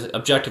far as,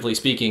 objectively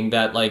speaking,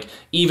 that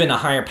even a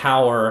higher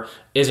power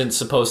isn't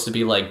supposed to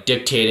be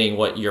dictating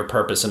what your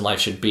purpose in life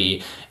should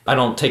be. I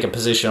don't take a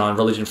position on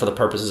religion for the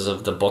purposes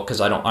of the book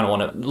because I don't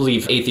want to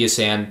leave atheists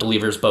and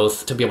believers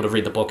both to be able to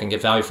read the book and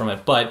get value from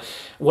it. But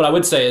what I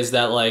would say is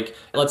that, like,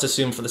 let's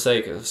assume for the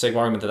sake of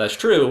argument that that's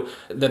true,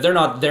 that they're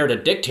not there to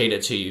dictate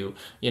it to you.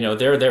 You know,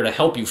 they're there to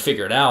help you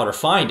figure it out or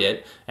find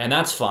it, and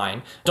that's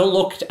fine. Don't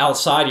look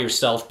outside of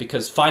yourself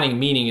because finding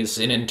meaning is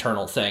an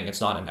internal thing.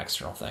 It's not an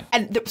external thing.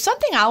 And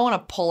something I want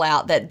to pull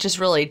out that just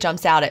really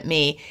jumps out at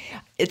me,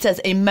 it says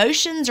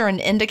emotions are an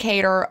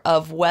indicator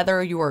of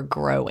whether you are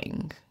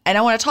growing. And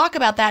I want to talk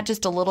about that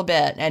just a little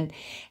bit and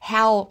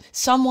how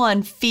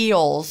someone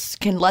feels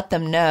can let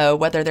them know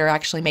whether they're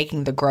actually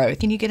making the growth.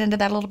 Can you get into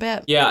that a little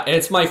bit? Yeah, and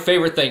it's my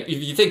favorite thing.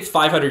 If you think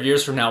 500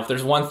 years from now, if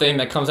there's one thing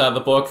that comes out of the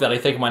book that I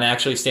think might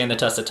actually stand the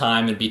test of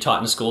time and be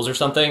taught in schools or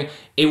something,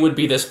 it would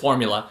be this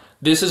formula.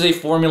 This is a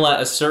formula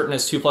as certain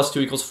as 2 +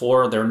 2 =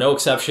 4. There are no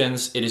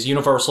exceptions. It is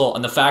universal.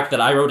 And the fact that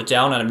I wrote it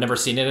down and I've never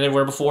seen it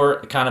anywhere before,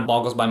 it kind of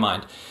boggles my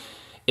mind.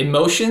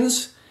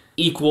 Emotions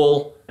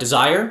equal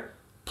desire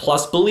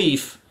plus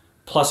belief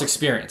plus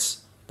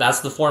experience.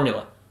 That's the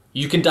formula.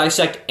 You can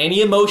dissect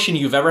any emotion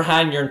you've ever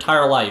had in your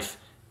entire life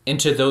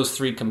into those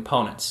 3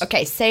 components.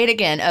 Okay, say it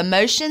again.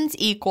 Emotions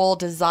equal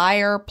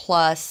desire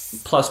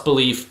plus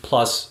belief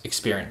plus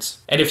experience.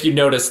 And if you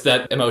notice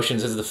that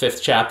emotions is the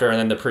 5th chapter and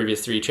then the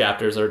previous 3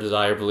 chapters are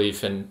desire,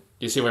 belief, and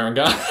you see where I'm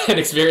going? And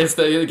experience,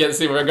 you get to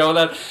see where I'm going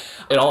with that?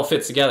 It all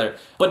fits together.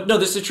 But no,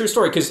 this is a true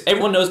story because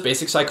everyone knows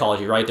basic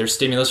psychology, right? There's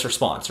stimulus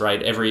response,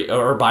 right?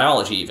 Or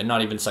biology even,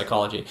 not even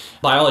psychology.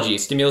 Biology,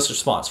 stimulus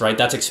response, right?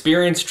 That's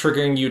experience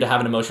triggering you to have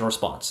an emotional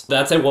response.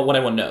 That's what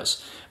everyone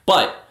knows.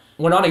 But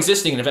we're not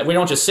existing in an event. We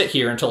don't just sit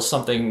here until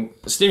something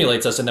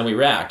stimulates us and then we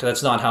react.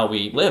 That's not how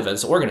we live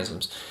as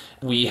organisms.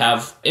 We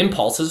have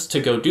impulses to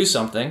go do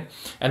something,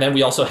 and then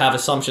we also have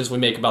assumptions we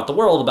make about the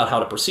world about how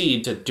to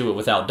proceed to do it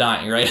without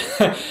dying, right?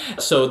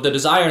 So the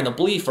desire and the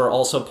belief are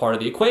also part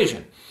of the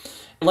equation.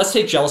 Let's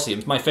take jealousy.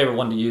 It's my favorite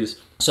one to use.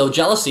 So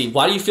jealousy,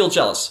 why do you feel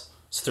jealous?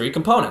 It's 3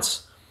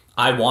 components.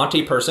 I want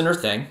a person or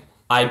thing.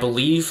 I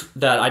believe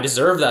that I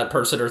deserve that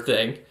person or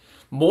thing.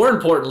 More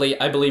importantly,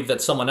 I believe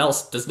that someone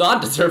else does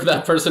not deserve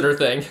that person or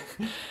thing.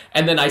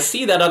 And then I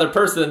see that other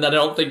person that I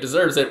don't think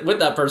deserves it with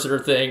that person or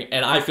thing,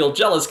 and I feel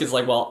jealous because,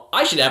 like, well,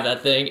 I should have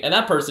that thing, and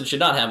that person should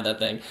not have that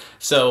thing.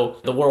 So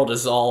the world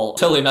is all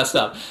totally messed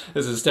up.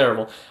 This is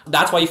terrible.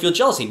 That's why you feel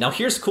jealousy. Now,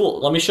 here's cool.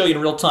 Let me show you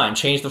in real time.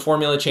 Change the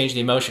formula, change the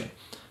emotion.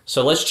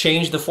 So let's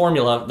change the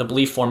formula, the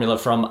belief formula,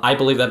 from I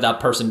believe that that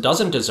person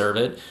doesn't deserve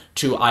it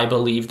to I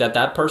believe that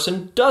that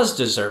person does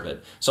deserve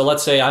it. So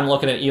let's say I'm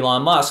looking at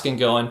Elon Musk and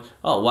going,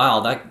 oh, wow,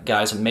 that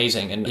guy's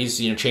amazing. And he's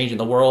changing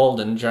the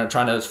world and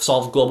trying to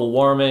solve global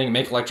warming,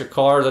 make electric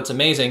cars. That's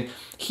amazing.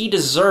 He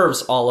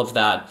deserves all of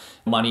that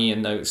money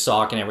and the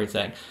stock and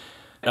everything.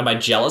 Am I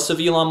jealous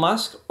of Elon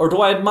Musk or do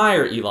I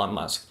admire Elon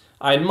Musk?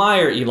 I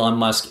admire Elon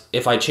Musk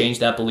if I change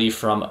that belief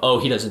from, oh,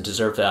 he doesn't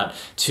deserve that,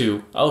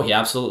 to, oh, he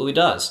absolutely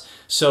does.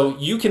 So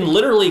you can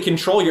literally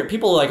control your,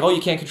 people are like, oh,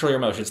 you can't control your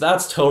emotions.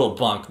 That's total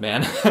bunk,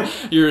 man.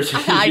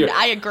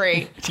 I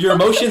agree. Your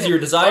emotions, your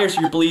desires,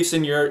 your beliefs,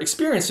 and your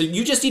experience. So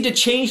you just need to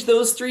change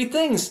those 3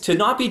 things to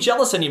not be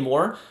jealous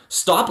anymore.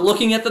 Stop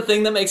looking at the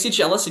thing that makes you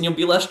jealous and you'll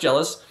be less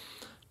jealous.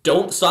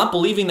 Don't stop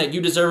believing that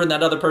you deserve and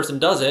that other person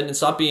doesn't, and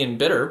stop being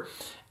bitter.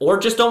 Or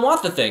just don't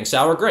want the thing,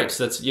 sour grapes.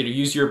 That's,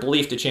 use your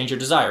belief to change your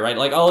desire, right?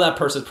 Like, oh, that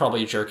person's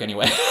probably a jerk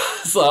anyway.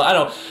 So I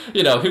don't,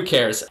 who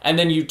cares? And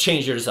then you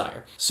change your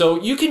desire.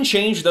 So you can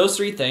change those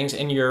 3 things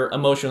and your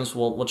emotions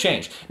will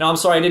change. Now, I'm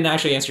sorry, I didn't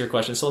actually answer your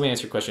question. So let me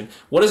answer your question.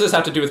 What does this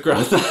have to do with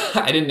growth?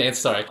 I didn't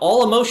answer, sorry.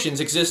 All emotions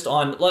exist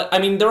on,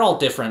 they're all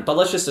different, but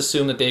let's just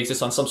assume that they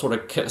exist on some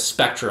sort of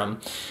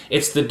spectrum.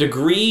 It's the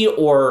degree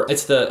or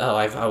it's the,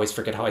 I always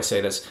forget how I say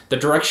this, the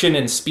direction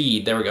and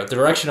speed, there we go, the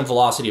direction and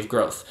velocity of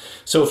growth.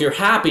 So if you're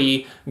happy,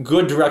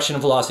 good direction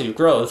and velocity of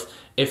growth.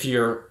 If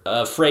you're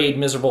afraid,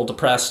 miserable,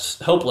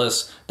 depressed,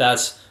 hopeless,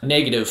 that's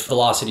negative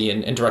velocity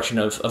and direction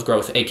of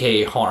growth,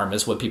 aka harm,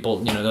 is what people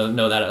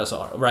know that as,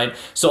 right?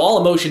 So all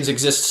emotions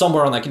exist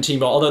somewhere on that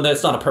continuum, although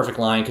that's not a perfect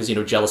line because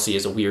jealousy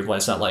is a weird one.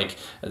 It's not like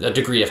a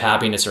degree of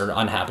happiness or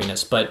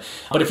unhappiness. But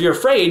if you're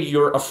afraid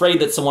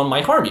that someone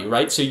might harm you,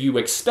 right? So you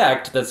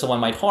expect that someone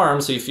might harm,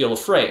 so you feel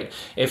afraid.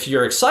 If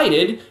you're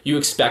excited, you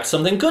expect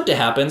something good to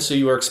happen, so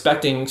you are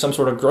expecting some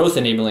sort of growth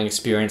enabling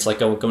experience, like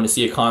going to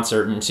see a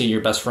concert and see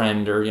your best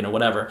friend or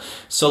whatever.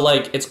 So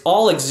it's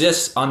all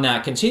exists on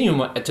that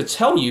continuum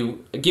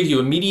to give you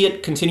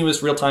immediate,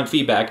 continuous, real-time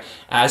feedback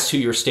as to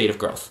your state of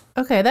growth.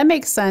 Okay, that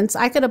makes sense.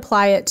 I could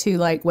apply it to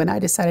when I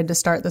decided to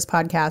start this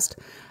podcast.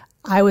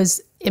 I was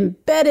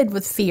embedded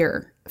with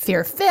fear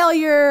of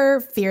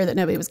failure, fear that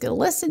nobody was going to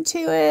listen to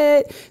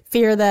it,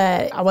 fear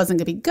that I wasn't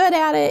going to be good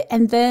at it.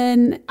 And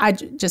then I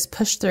just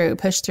pushed through.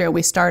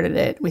 We started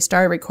it. We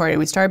started recording.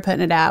 We started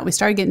putting it out. We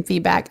started getting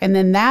feedback. And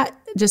then that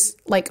just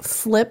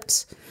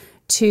flipped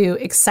to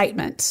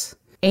excitement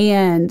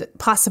and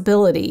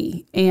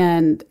possibility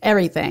and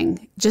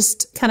everything.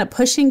 Just kind of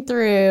pushing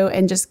through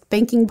and just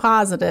thinking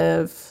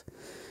positive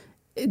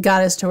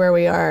got us to where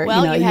we are,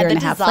 well, a year and a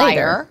half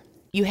later.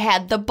 You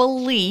had the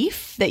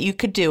belief that you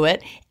could do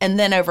it. And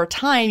then over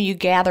time, you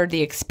gathered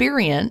the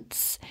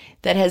experience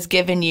that has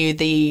given you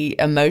the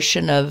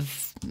emotion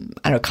of,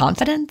 I don't know,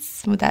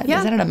 confidence? Is that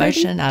an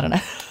emotion? Maybe. I don't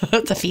know.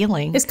 It's a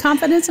feeling. Is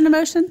confidence an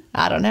emotion?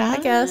 I don't know. I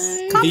guess.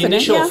 The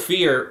initial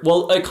fear,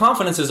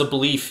 confidence is a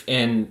belief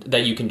in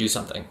that you can do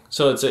something.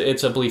 So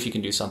it's a belief you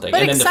can do something.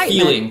 But and then the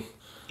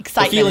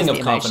feeling of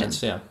the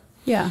confidence,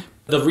 Yeah.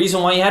 The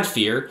reason why you had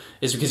fear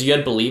is because you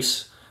had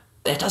beliefs.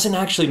 It doesn't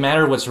actually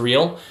matter what's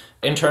real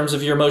in terms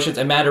of your emotions.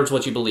 It matters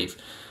what you believe.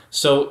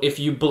 So if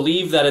you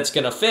believe that it's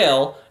going to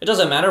fail, it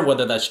doesn't matter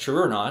whether that's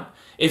true or not.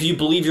 If you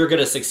believe you're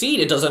going to succeed,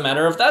 it doesn't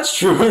matter if that's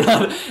true or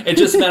not. It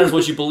just matters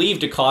what you believe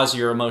to cause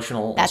your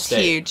emotional That's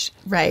state. huge.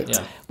 Right.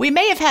 Yeah. We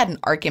may have had an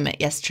argument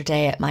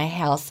yesterday at my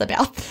house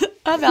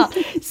about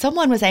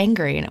someone was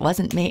angry and it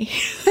wasn't me.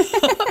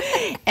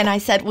 And I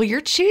said, well,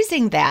 you're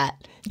choosing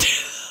that.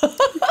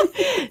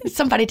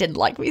 Somebody didn't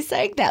like me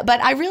saying that,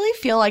 but I really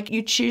feel like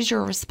you choose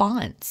your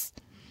response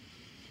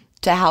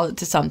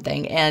to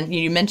something. And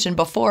you mentioned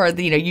before,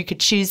 you could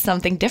choose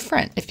something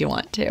different if you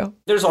want to.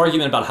 There's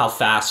argument about how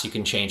fast you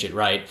can change it,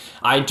 right?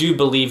 I do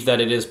believe that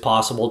it is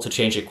possible to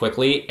change it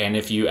quickly. And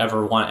if you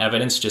ever want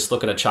evidence, just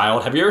look at a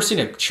child. Have you ever seen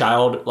a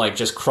child like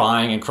just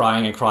crying and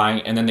crying and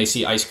crying, and then they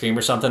see ice cream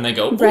or something, they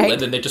go, ooh, right.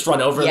 and then they just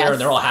run over there and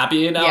they're all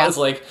happy now? Yeah. It's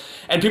like,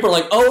 and people are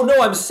like, oh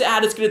no, I'm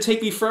sad. It's going to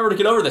take me forever to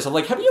get over this. I'm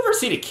like, have you ever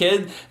seen a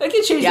kid that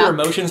can change their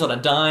emotions on a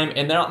dime,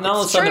 and now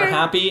all of a sudden they're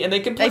happy and they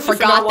completely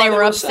forgot they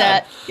were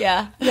upset.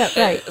 Yeah.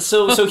 Right.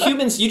 So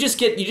humans, you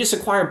just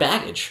acquire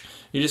baggage.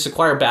 You just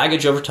acquire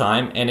baggage over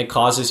time, and it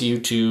causes you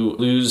to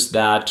lose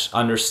that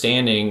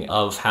understanding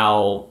of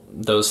how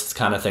those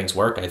kind of things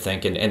work, I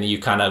think. And you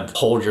kind of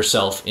hold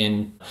yourself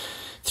in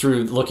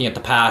through looking at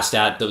the past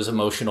at those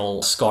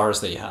emotional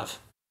scars that you have.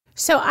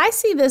 So I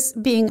see this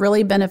being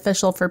really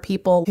beneficial for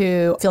people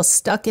who feel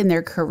stuck in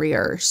their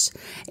careers,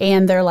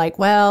 and they're like,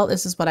 well,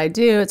 this is what I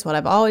do. It's what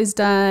I've always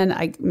done.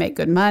 I make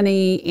good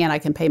money and I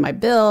can pay my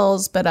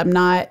bills, but I'm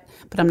not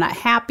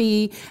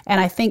happy.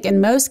 And I think in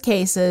most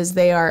cases,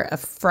 they are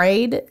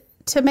afraid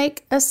to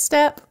make a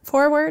step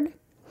forward.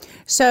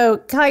 So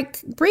can I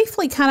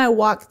briefly kind of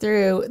walk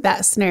through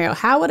that scenario?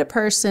 How would a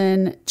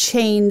person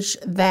change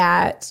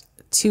that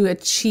to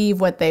achieve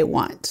what they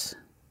want?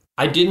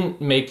 I didn't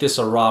make this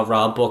a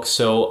rah-rah book,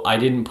 so I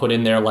didn't put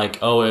in there like,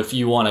 oh, if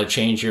you want to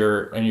change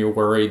and you're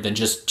worried, then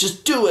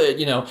just do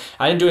it.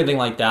 I didn't do anything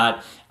like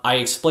that. I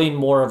explained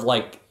more of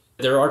like,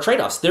 there are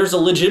trade-offs. There's a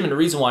legitimate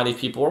reason why these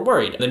people are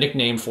worried. The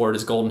nickname for it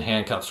is golden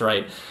handcuffs,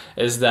 right?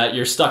 Is that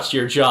you're stuck to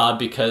your job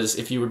because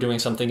if you were doing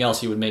something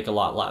else, you would make a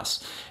lot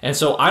less. And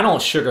so I don't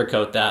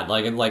sugarcoat that.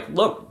 Like,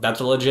 look, that's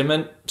a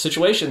legitimate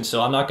situation.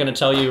 So I'm not going to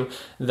tell you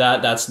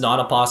that that's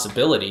not a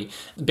possibility.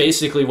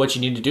 Basically, what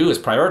you need to do is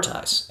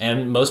prioritize.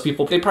 And most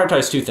people, they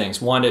prioritize two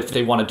things. One, if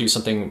they want to do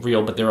something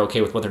real, but they're okay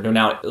with what they're doing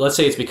now. Let's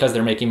say it's because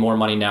they're making more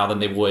money now than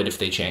they would if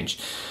they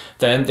changed.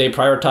 Then they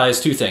prioritize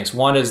two things.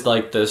 One is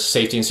like the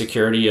safety and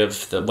security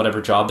of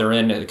whatever job they're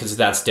in, because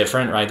that's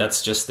different, right?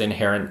 That's just the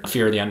inherent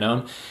fear of the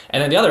unknown.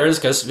 And then the other is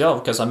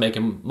because I'm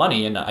making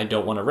money and I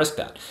don't want to risk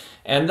that.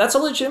 And that's a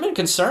legitimate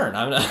concern.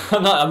 I'm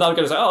not going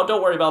to say, oh,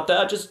 don't worry about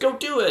that. Just go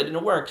do it and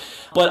it'll work.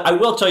 But I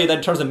will tell you that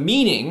in terms of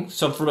meaning,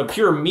 so from a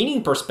pure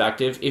meaning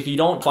perspective, if you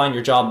don't find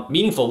your job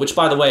meaningful, which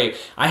by the way,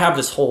 I have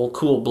this whole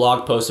cool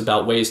blog post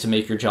about ways to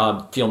make your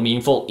job feel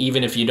meaningful,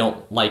 even if you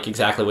don't like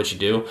exactly what you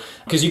do.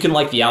 Because you can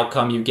like the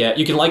outcome you get.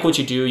 You can like what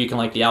you do. You can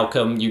like the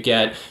outcome you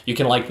get. You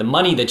can like the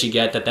money that you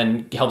get that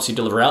then helps you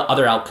deliver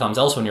other outcomes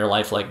elsewhere in your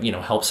life, like,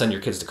 help send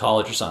your kids to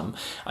college or something.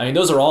 I mean,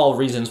 those are all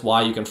reasons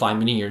why you can find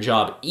meaning in your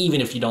job,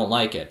 even if you don't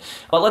like it.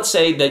 But let's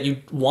say that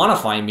you want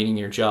to find meaning in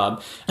your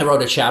job. I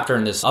wrote a chapter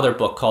in this other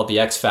book called The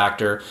X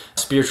Factor,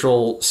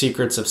 Spiritual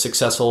Secrets of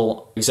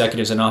Successful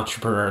Executives and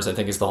Entrepreneurs, I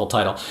think is the whole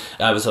title.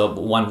 I was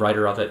one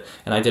writer of it,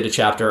 and I did a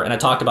chapter, and I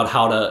talked about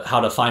how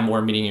to find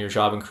more meaning in your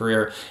job and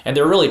career. And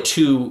there are really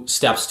two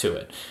steps to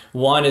it.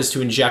 One is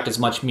to inject as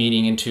much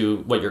meaning into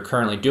what you're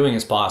currently doing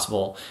as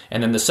possible.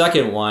 And then the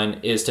second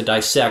one is to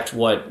dissect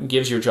what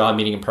gives your job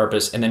meaning and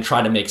purpose, and then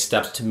try to make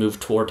steps to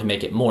move toward to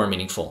make it more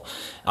meaningful.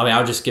 I mean,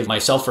 I'll just give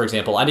myself, for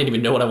example, I didn't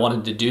even know what I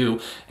wanted to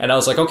do. And I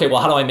was like, okay, well,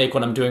 how do I make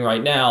what I'm doing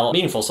right now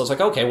meaningful? So I was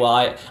like, okay,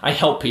 well, I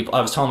help people. I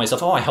was telling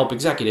myself, I help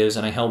executives,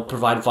 and I help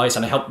provide advice,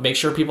 and I help make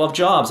sure people have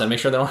jobs, and make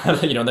sure they don't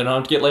have, they don't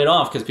have to get laid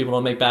off because people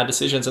don't make bad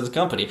decisions in the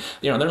company.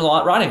 There's a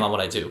lot riding on what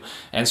I do.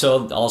 And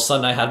so all of a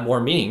sudden I had more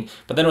meaning.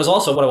 But then it was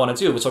also what I want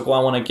to do. It's like, well,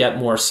 I want to get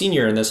more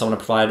senior in this. I want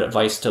to provide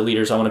advice to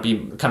leaders. I want to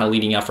be kind of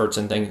leading efforts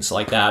and things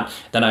like that.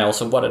 Then I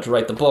also wanted to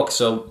write the book.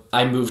 So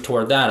I moved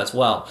toward that as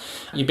well.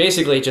 You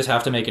basically just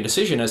have to make a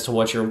decision as to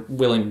what you're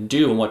willing to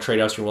do and what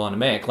trade-offs you're willing to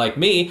make. Like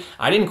me,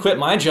 I didn't quit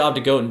my job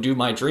to go and do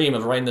my dream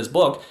of writing this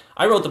book.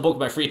 I wrote the book in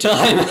my free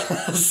time.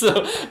 Because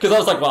I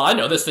was like, well, I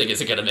know this thing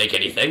isn't going to make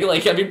anything.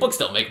 Like, I mean, books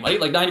don't make money.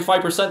 Like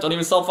 95% don't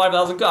even sell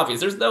 5,000 copies.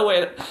 There's no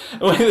way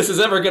this is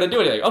ever going to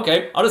do anything.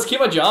 Okay, I'll just keep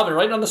my job and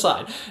write it on the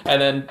side.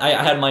 And then I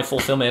had my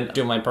fulfillment,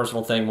 doing my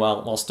personal thing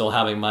while still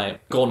having my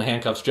golden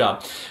handcuffs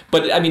job.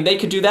 But I mean, they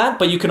could do that,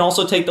 but you can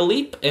also take the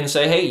leap and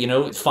say, hey, you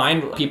know,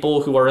 find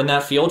people who are in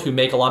that field who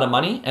make a lot of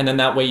money. And then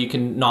that way you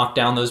can knock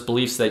down those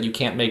beliefs that you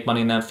can't make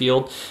money in that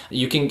field.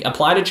 You can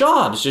apply to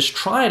jobs. Just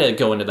try to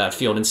go into that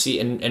field and see,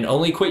 and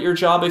only quit your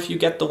job if you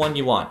get the one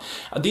you want.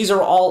 These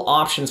are all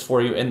options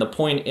for you. And the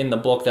point in the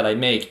book that I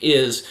make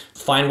is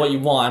find what you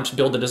want,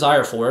 build a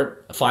desire for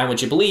it, find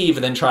what you believe,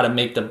 and then try to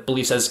make the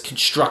beliefs as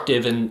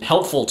constructive and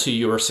helpful to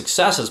your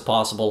success as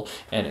possible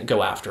and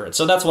go after it.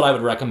 So that's what I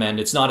would recommend.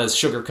 It's not as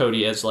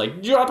sugar-coaty as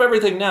like, drop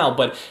everything now,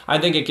 but I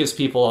think it gives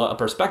people a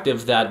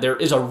perspective that there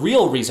is a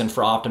real reason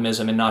for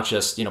optimism and not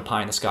just, you know,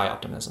 pie in the sky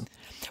optimism.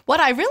 What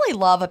I really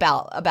love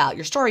about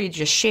your story you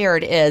just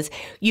shared is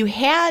you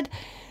had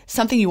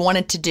something you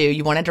wanted to do.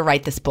 You wanted to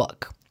write this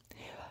book,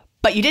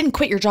 but you didn't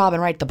quit your job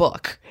and write the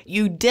book.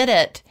 You did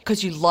it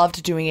because you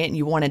loved doing it and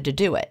you wanted to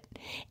do it.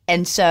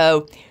 And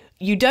so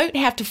you don't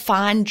have to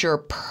find your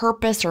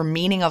purpose or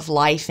meaning of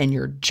life in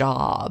your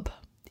job.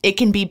 It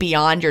can be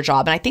beyond your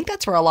job. And I think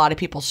that's where a lot of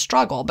people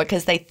struggle,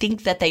 because they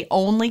think that they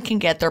only can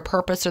get their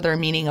purpose or their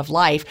meaning of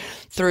life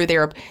through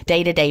their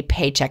day-to-day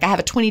paycheck. I have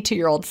a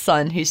 22-year-old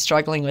son who's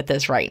struggling with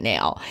this right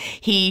now.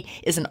 He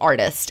is an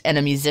artist and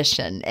a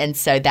musician, and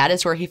so that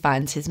is where he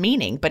finds his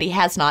meaning, but he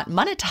has not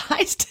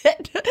monetized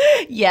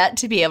it yet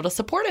to be able to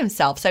support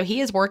himself. So he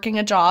is working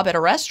a job at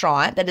a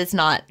restaurant that is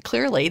not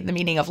clearly the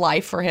meaning of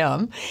life for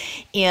him.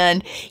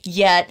 And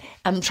yet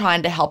I'm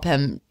trying to help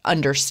him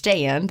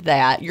understand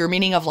that your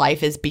meaning of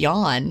life is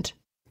beyond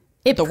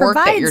the work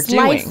that you're doing.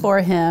 It provides life for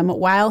him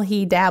while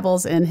he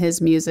dabbles in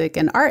his music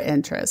and art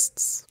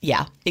interests.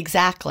 Yeah,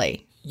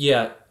 exactly.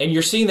 Yeah, and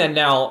you're seeing that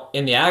now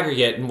in the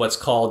aggregate in what's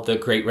called the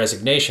Great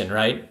Resignation,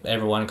 right?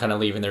 Everyone kind of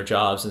leaving their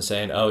jobs and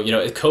saying, oh, you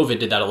know, COVID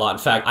did that a lot. In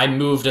fact, I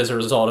moved as a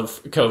result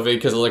of COVID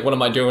because like, what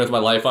am I doing with my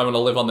life? I'm going to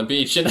live on the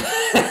beach and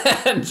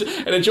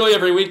and enjoy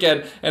every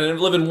weekend and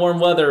live in warm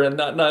weather and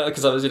not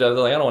because I was, you know,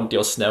 like, I don't want to deal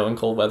with snow and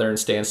cold weather and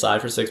stay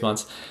inside for 6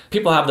 months.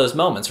 People have those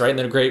moments, right? And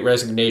the Great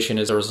Resignation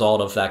is a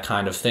result of that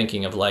kind of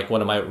thinking of like,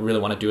 what am I really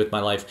want to do with my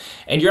life?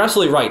 And you're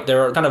absolutely right.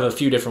 There are kind of a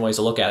few different ways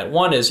to look at it.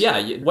 One is,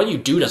 yeah, what you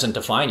do doesn't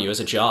define you as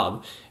a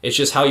job. It's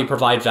just how you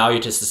provide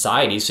value to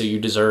society, so you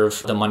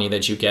deserve the money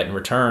that you get in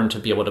return to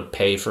be able to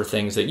pay for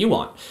things that you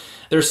want.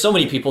 There's so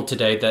many people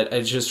today that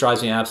it just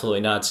drives me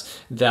absolutely nuts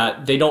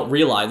that they don't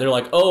realize. They're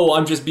like, oh,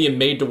 I'm just being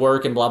made to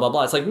work and blah, blah,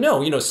 blah. It's like,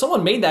 no, you know,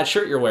 someone made that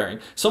shirt you're wearing.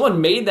 Someone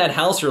made that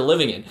house you're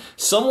living in.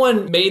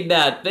 Someone made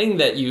that thing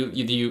that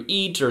you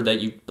eat or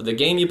that the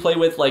game you play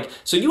with. Like,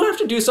 so you have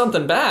to do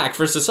something back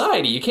for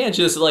society. You can't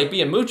just like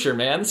be a moocher,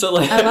 man. So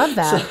like, I love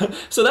that.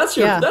 So that's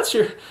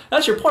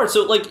your part.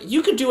 So like,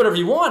 you can do whatever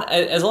you want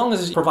as long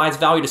as it provides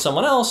value to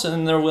someone else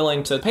and they're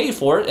willing to pay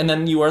for it. And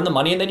then you earn the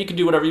money and then you can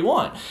do whatever you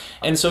want.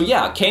 And so,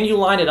 yeah, can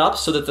you line it up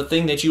so that the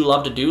thing that you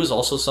love to do is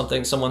also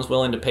something someone's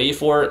willing to pay you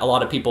for? A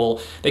lot of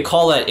people, they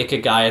call that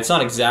Ikigai. It's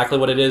not exactly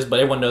what it is, but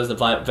everyone knows the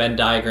Venn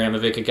diagram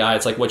of Ikigai.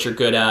 It's like what you're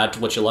good at,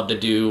 what you love to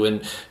do,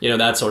 and you know,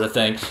 that sort of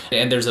thing.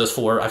 And there's those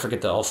four, I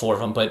forget all four of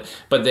them,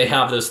 but they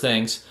have those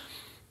things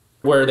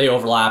where they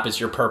overlap is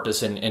your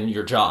purpose and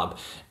your job.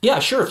 Yeah,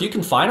 sure, if you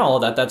can find all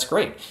of that, that's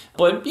great.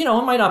 But, you know,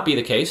 it might not be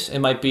the case. It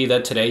might be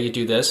that today you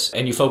do this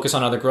and you focus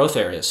on other growth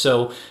areas.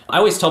 So I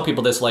always tell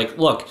people this, like,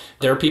 look,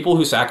 there are people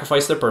who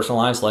sacrifice their personal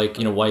lives, like,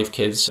 you know, wife,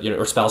 kids, you know,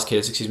 or spouse,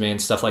 kids,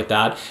 and stuff like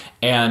that.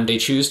 And they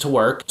choose to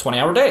work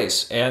 20-hour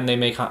days and they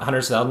make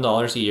hundreds of thousands of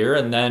dollars a year.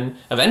 And then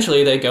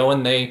eventually they go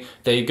and they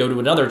go to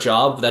another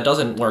job that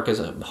doesn't work as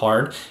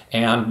hard.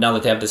 And now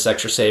that they have this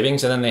extra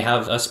savings, and then they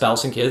have a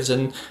spouse and kids,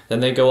 and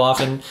then they go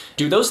off and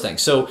do those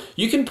things. So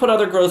you can put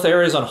other growth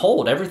areas on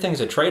hold.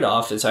 Everything's a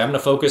trade-off. It's like, I'm going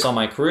to focus on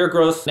my career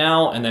growth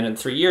now, and then in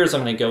 3 years,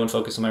 I'm going to go and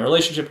focus on my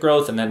relationship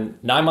growth, and then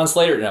 9 months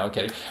later, no, I'm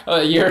kidding,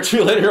 a year or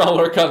two later, I'll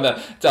work on the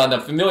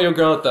familial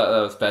growth. That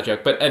was a bad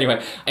joke. But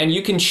anyway, and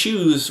you can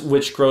choose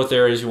which growth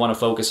areas you want to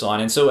focus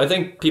on. And so I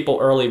think people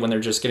early, when they're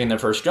just getting their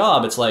first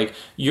job, it's like,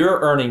 you're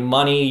earning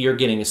money, you're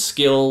getting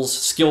skills.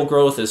 Skill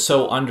growth is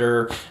so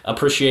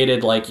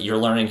underappreciated. Like, you're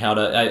learning how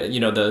to, you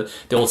know, the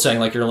old saying,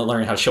 like, you're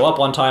learning how to show up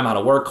on time, how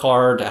to work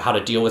hard, how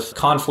to deal with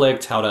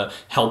conflict, how to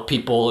help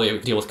people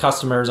deal with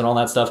customers and all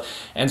that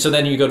stuff. And so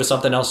then you go to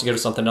something else, you go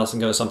to something else,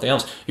 and go to something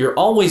else. You're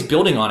always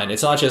building on it.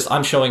 It's not just,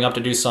 I'm showing up to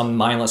do some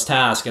mindless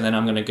task and then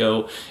I'm going to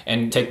go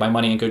and take my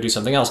money and go do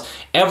something else.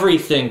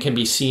 Everything can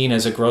be seen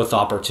as a growth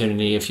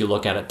opportunity if you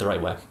look at it the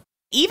right way.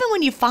 Even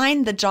when you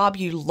find the job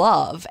you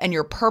love and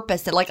your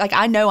purpose, that like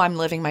I know I'm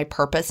living my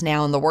purpose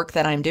now in the work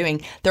that I'm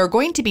doing, there are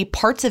going to be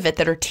parts of it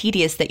that are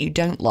tedious that you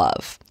don't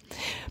love.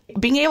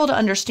 Being able to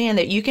understand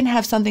that you can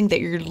have something that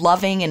you're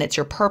loving and it's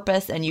your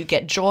purpose and you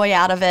get joy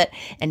out of it,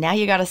 and now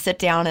you got to sit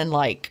down and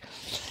like,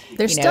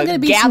 there's still going to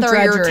be gather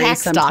some your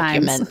tax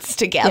sometimes. Documents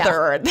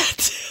together.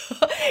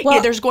 Yeah. Well,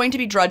 yeah, there's going to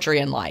be drudgery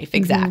in life.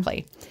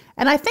 Exactly.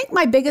 And I think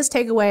my biggest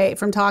takeaway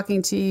from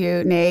talking to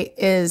you, Nate,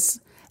 is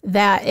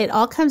that it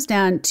all comes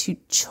down to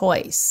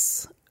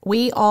choice.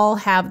 We all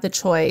have the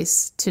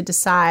choice to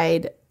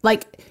decide,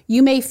 like,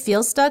 you may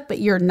feel stuck, but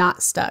you're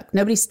not stuck.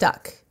 Nobody's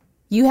stuck.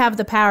 You have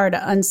the power to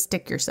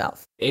unstick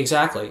yourself.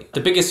 Exactly. The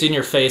biggest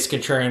in-your-face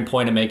contrarian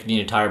point I make in the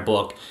entire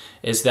book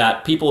is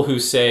that people who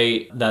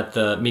say that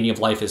the meaning of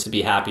life is to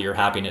be happy or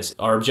happiness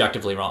are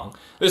objectively wrong.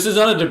 This is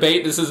not a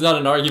debate. This is not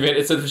an argument.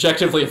 It's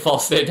objectively a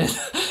false statement.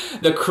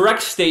 The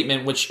correct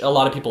statement, which a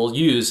lot of people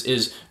use,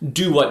 is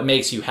do what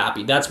makes you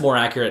happy. That's more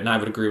accurate, and I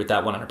would agree with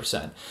that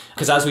 100%.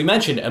 Because as we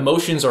mentioned,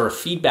 emotions are a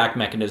feedback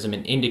mechanism,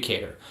 an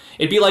indicator.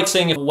 It'd be like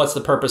saying, what's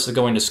the purpose of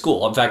going to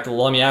school? In fact,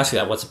 let me ask you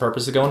that. What's the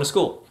purpose of going to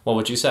school? What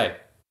would you say?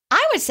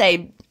 I would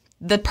say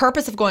the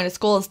purpose of going to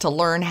school is to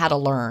learn how to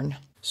learn.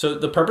 So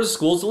the purpose of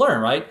school is to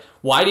learn, right?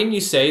 Why didn't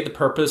you say the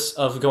purpose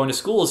of going to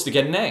school is to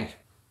get an A?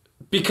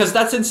 Because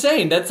that's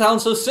insane. That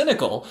sounds so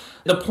cynical.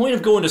 The point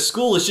of going to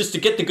school is just to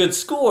get the good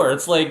score.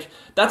 It's like,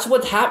 that's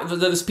what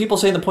happens. People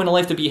saying the point of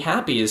life to be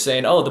happy is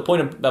saying, oh, the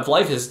point of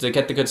life is to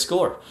get the good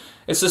score.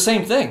 It's the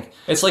same thing.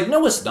 It's like,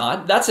 no, it's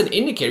not. That's an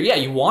indicator. Yeah,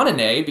 you want an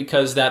A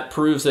because that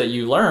proves that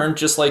you learned,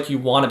 just like you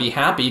want to be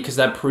happy because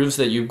that proves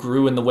that you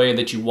grew in the way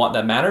that you want,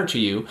 that mattered to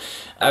you.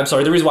 I'm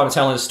sorry, the reason why I'm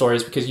telling this story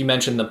is because you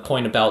mentioned the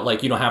point about,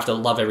 like, you don't have to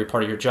love every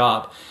part of your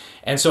job.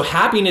 And so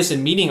happiness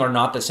and meaning are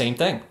not the same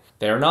thing.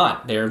 They're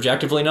not. They're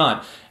objectively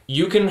not.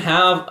 You can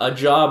have a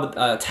job,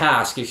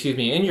 task,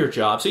 in your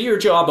job. So your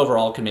job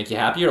overall can make you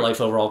happy. Your life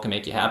overall can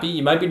make you happy.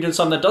 You might be doing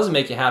something that doesn't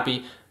make you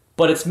happy,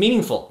 but it's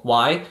meaningful.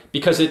 Why?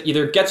 Because it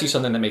either gets you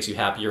something that makes you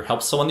happy or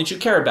helps someone that you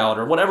care about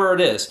or whatever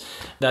it is,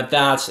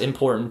 that's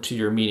important to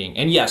your meaning.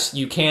 And yes,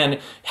 you can.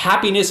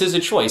 Happiness is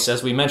a choice,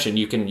 as we mentioned.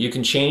 You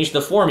can change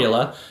the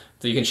formula.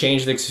 So you can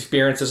change the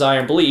experience, desire,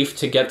 and belief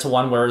to get to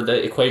one where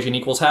the equation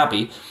equals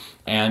happy.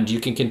 And you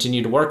can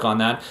continue to work on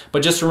that.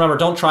 But just remember,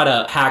 don't try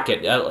to hack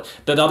it.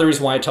 The other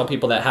reason why I tell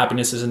people that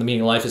happiness is in the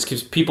meaning of life is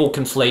because people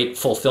conflate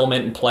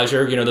fulfillment and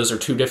pleasure. Those are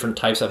two different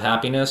types of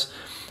happiness.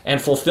 And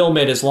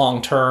fulfillment is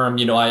long-term.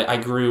 I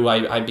grew,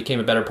 I became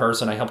a better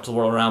person. I helped the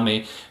world around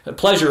me.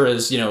 Pleasure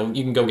is, you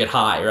can go get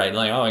high, right?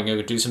 Like, oh, I can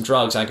go do some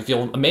drugs. I can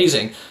feel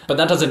amazing. But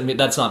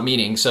that's not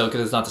meaning. So,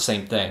 because it's not the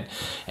same thing.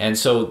 And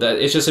so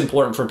it's just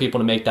important for people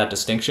to make that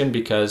distinction,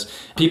 because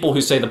people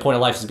who say the point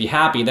of life is to be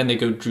happy, then they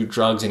go do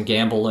drugs and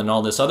gamble and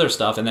all this other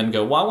stuff and then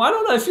go, well, why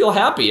don't I feel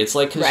happy? It's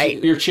like,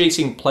 because you're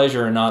chasing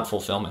pleasure and not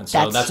fulfillment.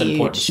 So that's an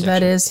important distinction.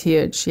 That is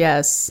huge.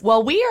 Yes.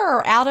 Well, we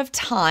are out of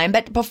time,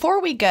 but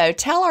before we go,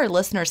 tell our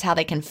listeners how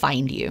they can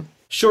find you.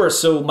 Sure.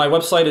 So my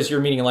website is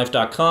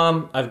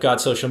yourmeaninginlife.com. I've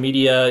got social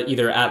media,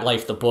 either at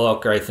Life the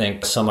Book, or I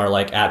think some are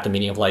like at the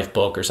Meaning of Life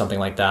Book or something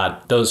like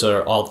that. Those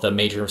are all the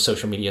major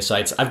social media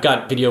sites. I've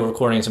got video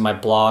recordings in my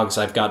blogs.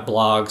 I've got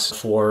blogs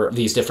for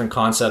these different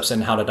concepts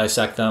and how to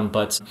dissect them.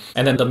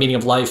 And then The Meaning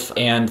of Life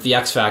and The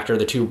X Factor,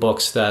 the two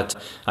books that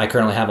I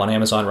currently have on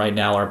Amazon right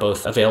now, are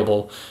both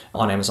available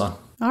on Amazon.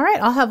 All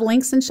right. I'll have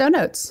links and show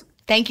notes.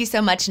 Thank you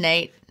so much,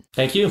 Nate.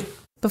 Thank you.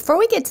 Before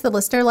we get to the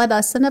listener-led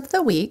lesson of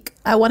the week,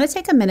 I want to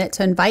take a minute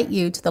to invite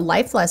you to the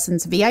Life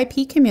Lessons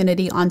VIP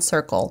community on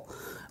Circle.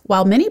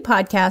 While many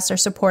podcasts are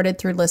supported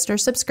through listener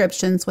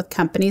subscriptions with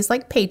companies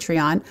like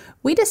Patreon,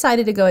 we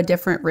decided to go a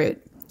different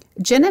route.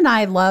 Jen and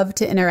I love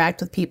to interact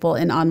with people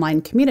in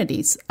online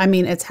communities. I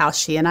mean, it's how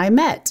she and I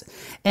met,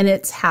 and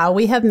it's how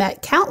we have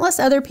met countless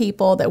other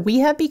people that we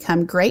have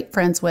become great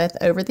friends with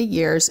over the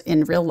years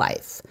in real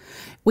life.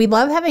 We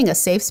love having a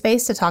safe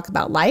space to talk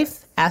about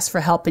life, ask for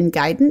help and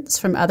guidance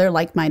from other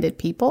like-minded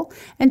people,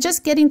 and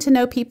just getting to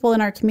know people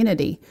in our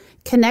community.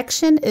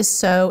 Connection is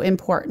so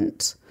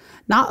important.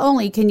 Not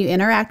only can you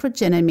interact with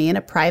Jen and me in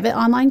a private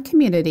online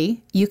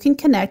community, you can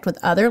connect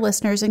with other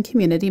listeners and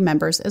community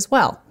members as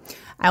well.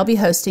 I'll be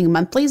hosting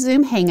monthly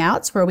Zoom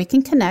Hangouts where we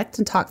can connect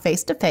and talk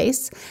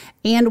face-to-face,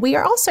 and we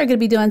are also going to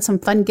be doing some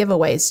fun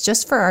giveaways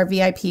just for our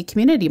VIP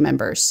community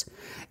members.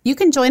 You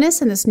can join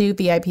us in this new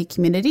VIP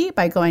community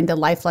by going to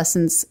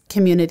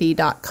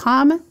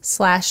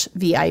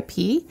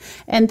lifelessonscommunity.com/VIP.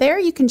 And there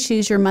you can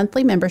choose your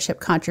monthly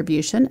membership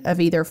contribution of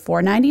either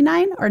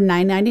 $4.99 or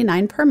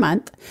 $9.99 per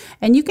month.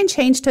 And you can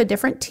change to a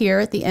different tier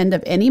at the end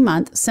of any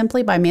month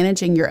simply by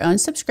managing your own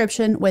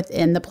subscription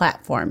within the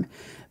platform.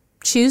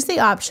 Choose the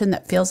option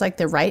that feels like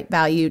the right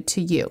value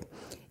to you.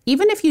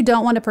 Even if you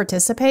don't want to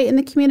participate in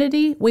the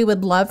community, we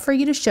would love for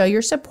you to show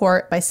your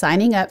support by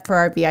signing up for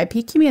our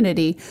VIP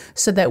community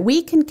so that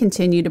we can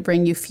continue to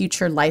bring you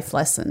future life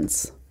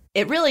lessons.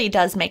 It really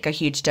does make a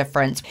huge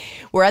difference.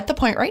 We're at the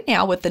point right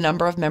now with the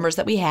number of members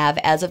that we have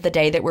as of the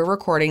day that we're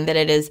recording that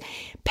it is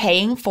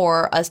paying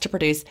for us to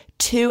produce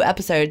 2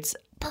 episodes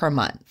per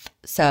month.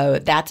 So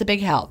that's a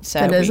big help. So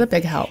that is a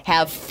big help.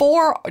 Have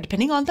 4,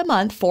 depending on the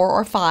month, 4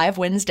 or 5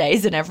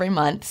 Wednesdays in every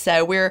month.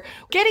 So we're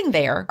getting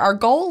there. Our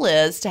goal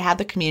is to have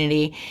the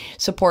community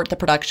support the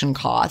production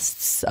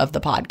costs of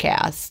the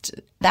podcast.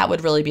 That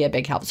would really be a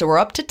big help. So we're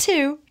up to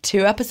 2.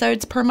 2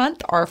 episodes per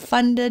month are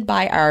funded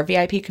by our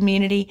VIP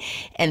community.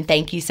 And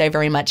thank you so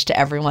very much to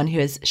everyone who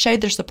has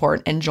showed their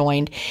support and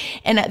joined.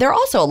 And there are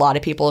also a lot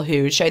of people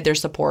who showed their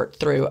support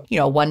through,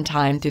 one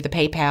time through the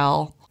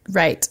PayPal.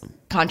 Right.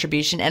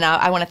 contribution. And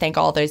I want to thank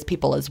all those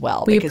people as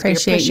well. We because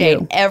appreciate we appreciate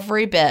you.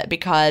 every bit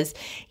because,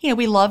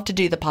 we love to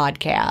do the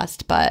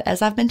podcast. But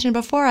as I've mentioned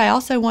before, I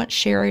also want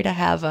Sherry to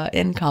have an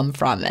income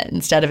from it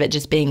instead of it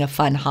just being a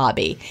fun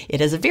hobby.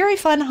 It is a very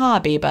fun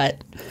hobby,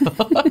 but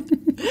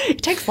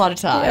it takes a lot of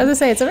time. As I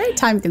say, it's a very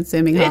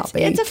time-consuming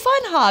hobby. It's a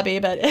fun hobby,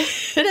 but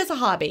it is a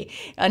hobby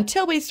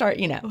until we start,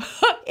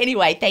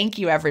 Anyway, thank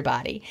you,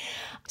 everybody.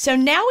 So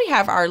now we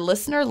have our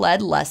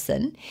listener-led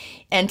lesson,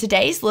 and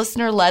today's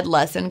listener-led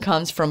lesson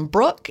comes from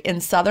Brooke in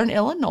Southern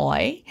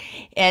Illinois,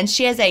 and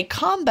she has a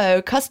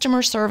combo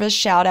customer service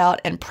shout-out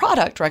and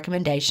product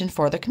recommendation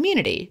for the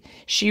community.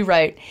 She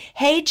wrote,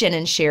 "Hey, Jen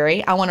and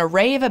Sherry, I want to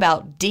rave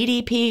about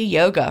DDP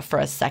Yoga for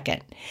a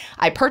second.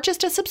 I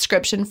purchased a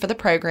subscription for the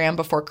program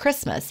before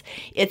Christmas.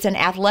 It's an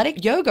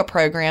athletic yoga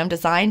program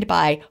designed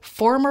by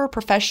former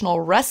professional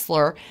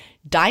wrestler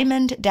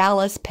Diamond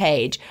Dallas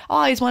Page." I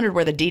always wondered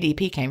where the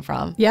DDP came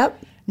from.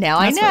 Yep. Now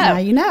I know. Now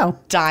you know.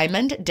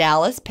 Diamond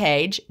Dallas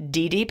Page,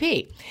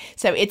 DDP.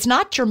 So it's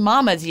not your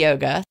mama's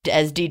yoga,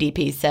 as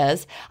DDP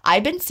says.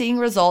 I've been seeing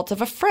results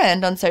of a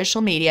friend on social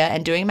media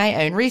and doing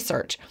my own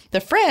research. The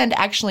friend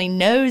actually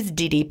knows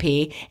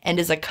DDP and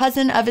is a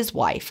cousin of his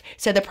wife.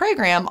 So the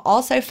program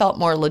also felt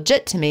more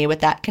legit to me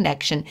with that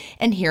connection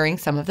and hearing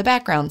some of the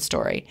background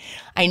story.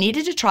 I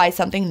needed to try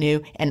something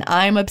new and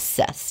I'm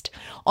obsessed.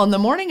 On the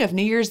morning of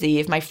New Year's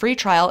Eve, my free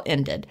trial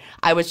ended.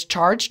 I was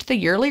charged the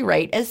yearly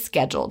rate as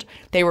scheduled.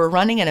 They were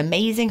running an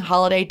amazing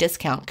holiday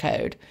discount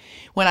code.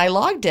 When I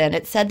logged in,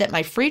 it said that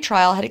my free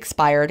trial had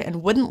expired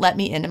and wouldn't let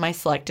me into my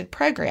selected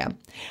program.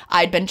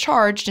 I'd been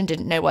charged and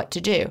didn't know what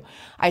to do.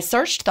 I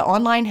searched the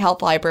online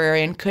health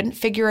library and couldn't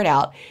figure it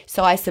out,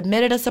 so I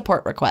submitted a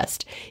support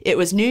request. It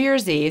was New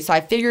Year's Eve, so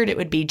I figured it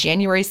would be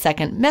January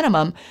 2nd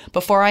minimum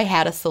before I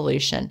had a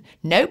solution.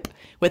 Nope.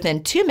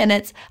 Within 2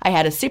 minutes, I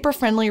had a super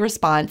friendly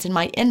response in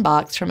my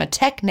inbox from a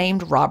tech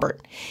named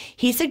Robert.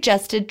 He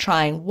suggested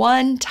trying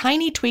one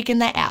tiny tweak in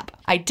the app.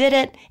 I did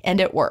it, and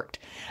it worked.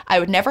 I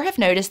would never have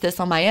noticed this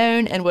on my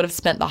own and would have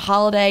spent the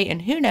holiday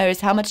and who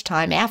knows how much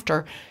time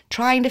after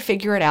trying to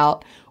figure it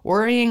out,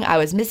 worrying I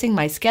was missing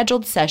my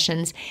scheduled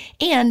sessions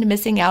and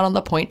missing out on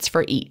the points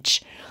for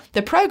each.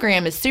 The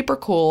program is super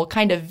cool,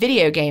 kind of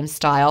video game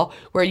style,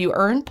 where you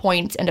earn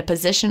points and a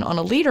position on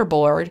a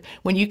leaderboard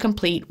when you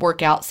complete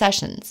workout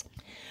sessions.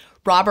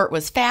 Robert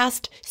was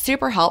fast,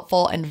 super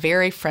helpful, and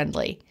very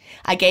friendly.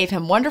 I gave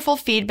him wonderful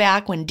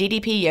feedback when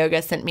DDP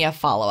Yoga sent me a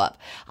follow-up.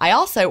 I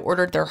also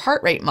ordered their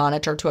heart rate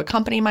monitor to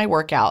accompany my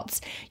workouts.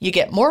 You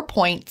get more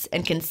points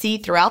and can see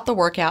throughout the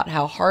workout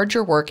how hard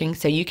you're working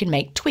so you can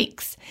make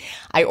tweaks.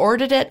 I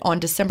ordered it on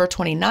December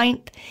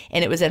 29th,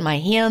 and it was in my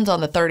hands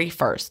on the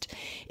 31st.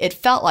 It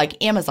felt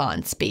like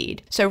Amazon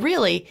speed. So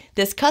really,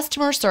 this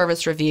customer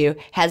service review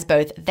has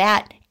both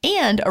that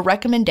and a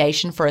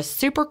recommendation for a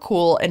super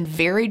cool and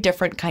very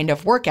different kind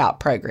of workout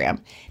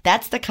program.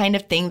 That's the kind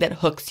of thing that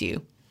hooks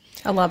you.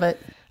 I love it.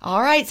 All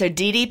right, so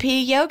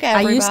DDP Yoga,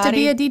 everybody. I used to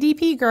be a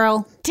DDP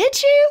girl.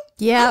 Did you?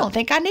 Yeah. I don't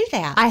think I knew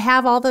that. I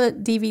have all the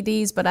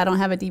DVDs, but I don't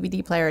have a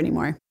DVD player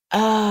anymore.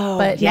 Oh,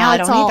 but yeah, now I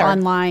it's don't all either.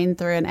 online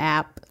through an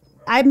app.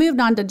 I moved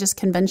on to just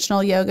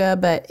conventional yoga,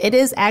 but it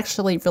is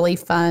actually really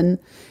fun.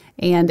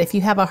 And if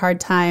you have a hard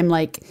time,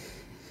 like,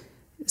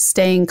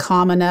 staying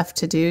calm enough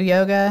to do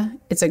yoga,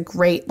 it's a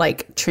great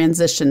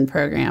transition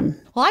program.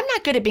 Well, I'm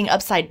not good at being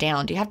upside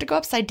down. Do you have to go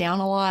upside down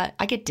a lot?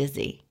 I get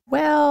dizzy.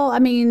 Well, I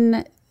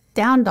mean,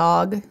 down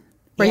dog,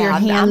 where your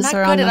hands I'm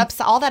are not on good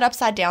at all that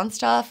upside down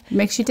stuff.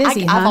 Makes you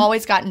dizzy, I've huh?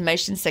 always gotten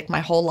motion sick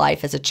my whole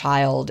life as a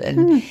child,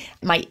 and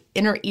my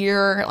inner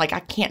ear, I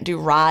can't do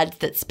rides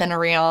that spin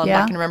around.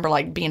 Yeah. I can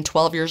remember being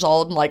 12 years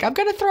old and I'm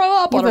going to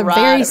throw up You on have a a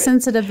ride. very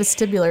sensitive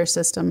vestibular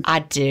system. I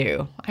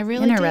do. I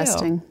really do.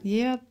 Interesting.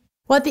 Yep.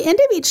 Well, at the end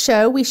of each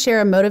show, we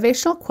share a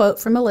motivational quote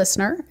from a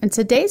listener. And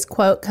today's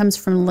quote comes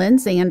from Lynn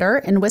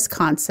Zander in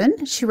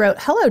Wisconsin. She wrote,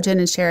 "Hello, Jen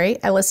and Sherry.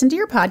 I listen to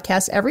your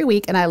podcast every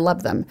week and I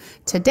love them.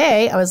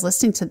 Today, I was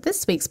listening to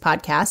this week's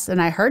podcast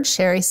and I heard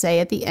Sherry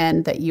say at the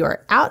end that you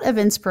are out of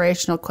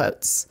inspirational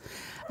quotes.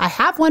 I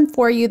have one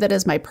for you that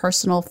is my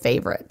personal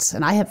favorite,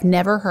 and I have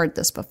never heard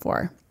this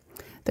before.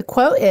 The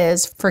quote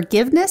is,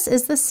 "Forgiveness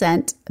is the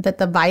scent that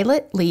the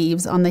violet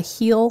leaves on the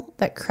heel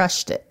that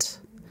crushed it."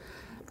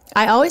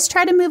 I always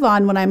try to move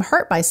on when I'm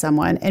hurt by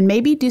someone and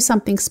maybe do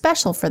something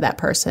special for that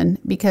person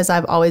because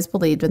I've always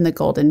believed in the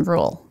golden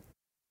rule.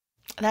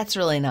 That's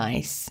really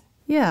nice.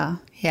 Yeah.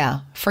 Yeah.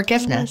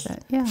 Forgiveness. I like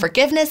that, yeah.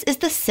 Forgiveness is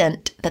the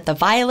scent that the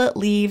violet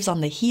leaves on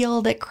the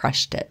heel that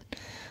crushed it.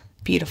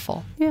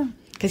 Beautiful. Yeah.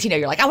 Because,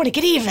 you're like, I want to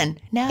get even.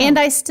 No. And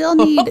I still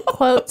need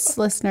quotes,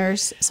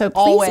 listeners. So please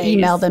Always.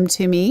 email them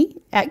to me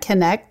at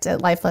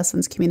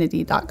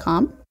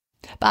connect@lifelessonscommunity.com.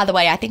 By the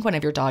way, I think one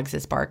of your dogs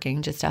is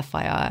barking, just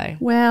FYI.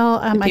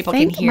 Well, I people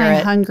think can hear my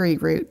it. Hungry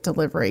Root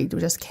delivery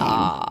just came. So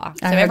I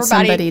heard everybody,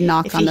 somebody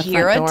knock on the if you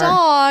hear front a door.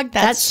 dog,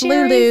 that's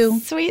Sherry's Lulu.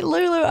 Sweet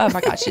Lulu. Oh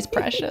my gosh, she's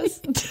precious.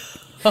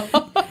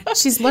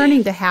 She's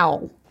learning to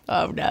howl.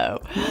 Oh, no.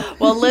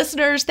 Well,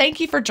 listeners, thank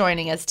you for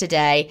joining us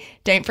today.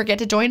 Don't forget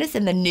to join us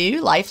in the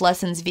new Life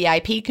Lessons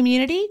VIP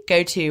community.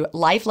 Go to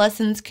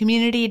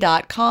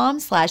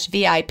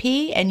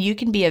lifelessonscommunity.com/VIP, and you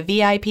can be a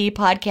VIP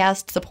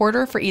podcast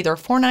supporter for either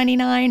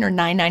 $4.99 or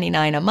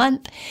 $9.99 a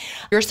month.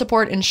 Your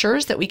support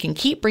ensures that we can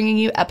keep bringing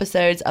you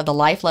episodes of the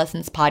Life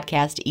Lessons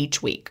podcast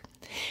each week.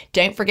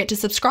 Don't forget to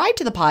subscribe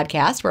to the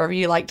podcast wherever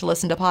you like to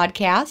listen to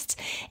podcasts,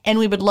 and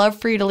we would love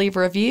for you to leave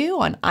a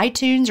review on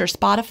iTunes or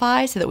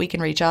Spotify so that we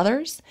can reach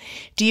others.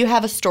 Do you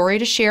have a story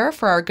to share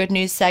for our Good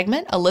News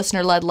segment, a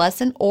listener-led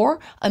lesson, or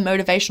a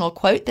motivational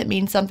quote that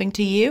means something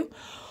to you?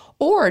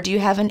 Or do you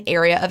have an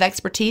area of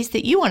expertise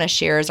that you want to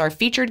share as our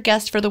featured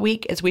guest for the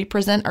week as we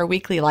present our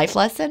weekly life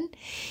lesson?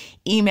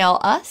 Email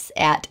us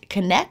at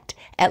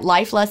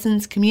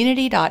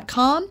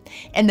connect@lifelessonscommunity.com,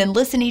 and then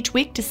listen each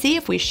week to see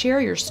if we share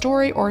your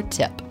story or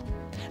tip.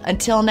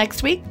 Until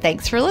next week,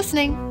 thanks for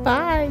listening.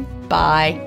 Bye. Bye.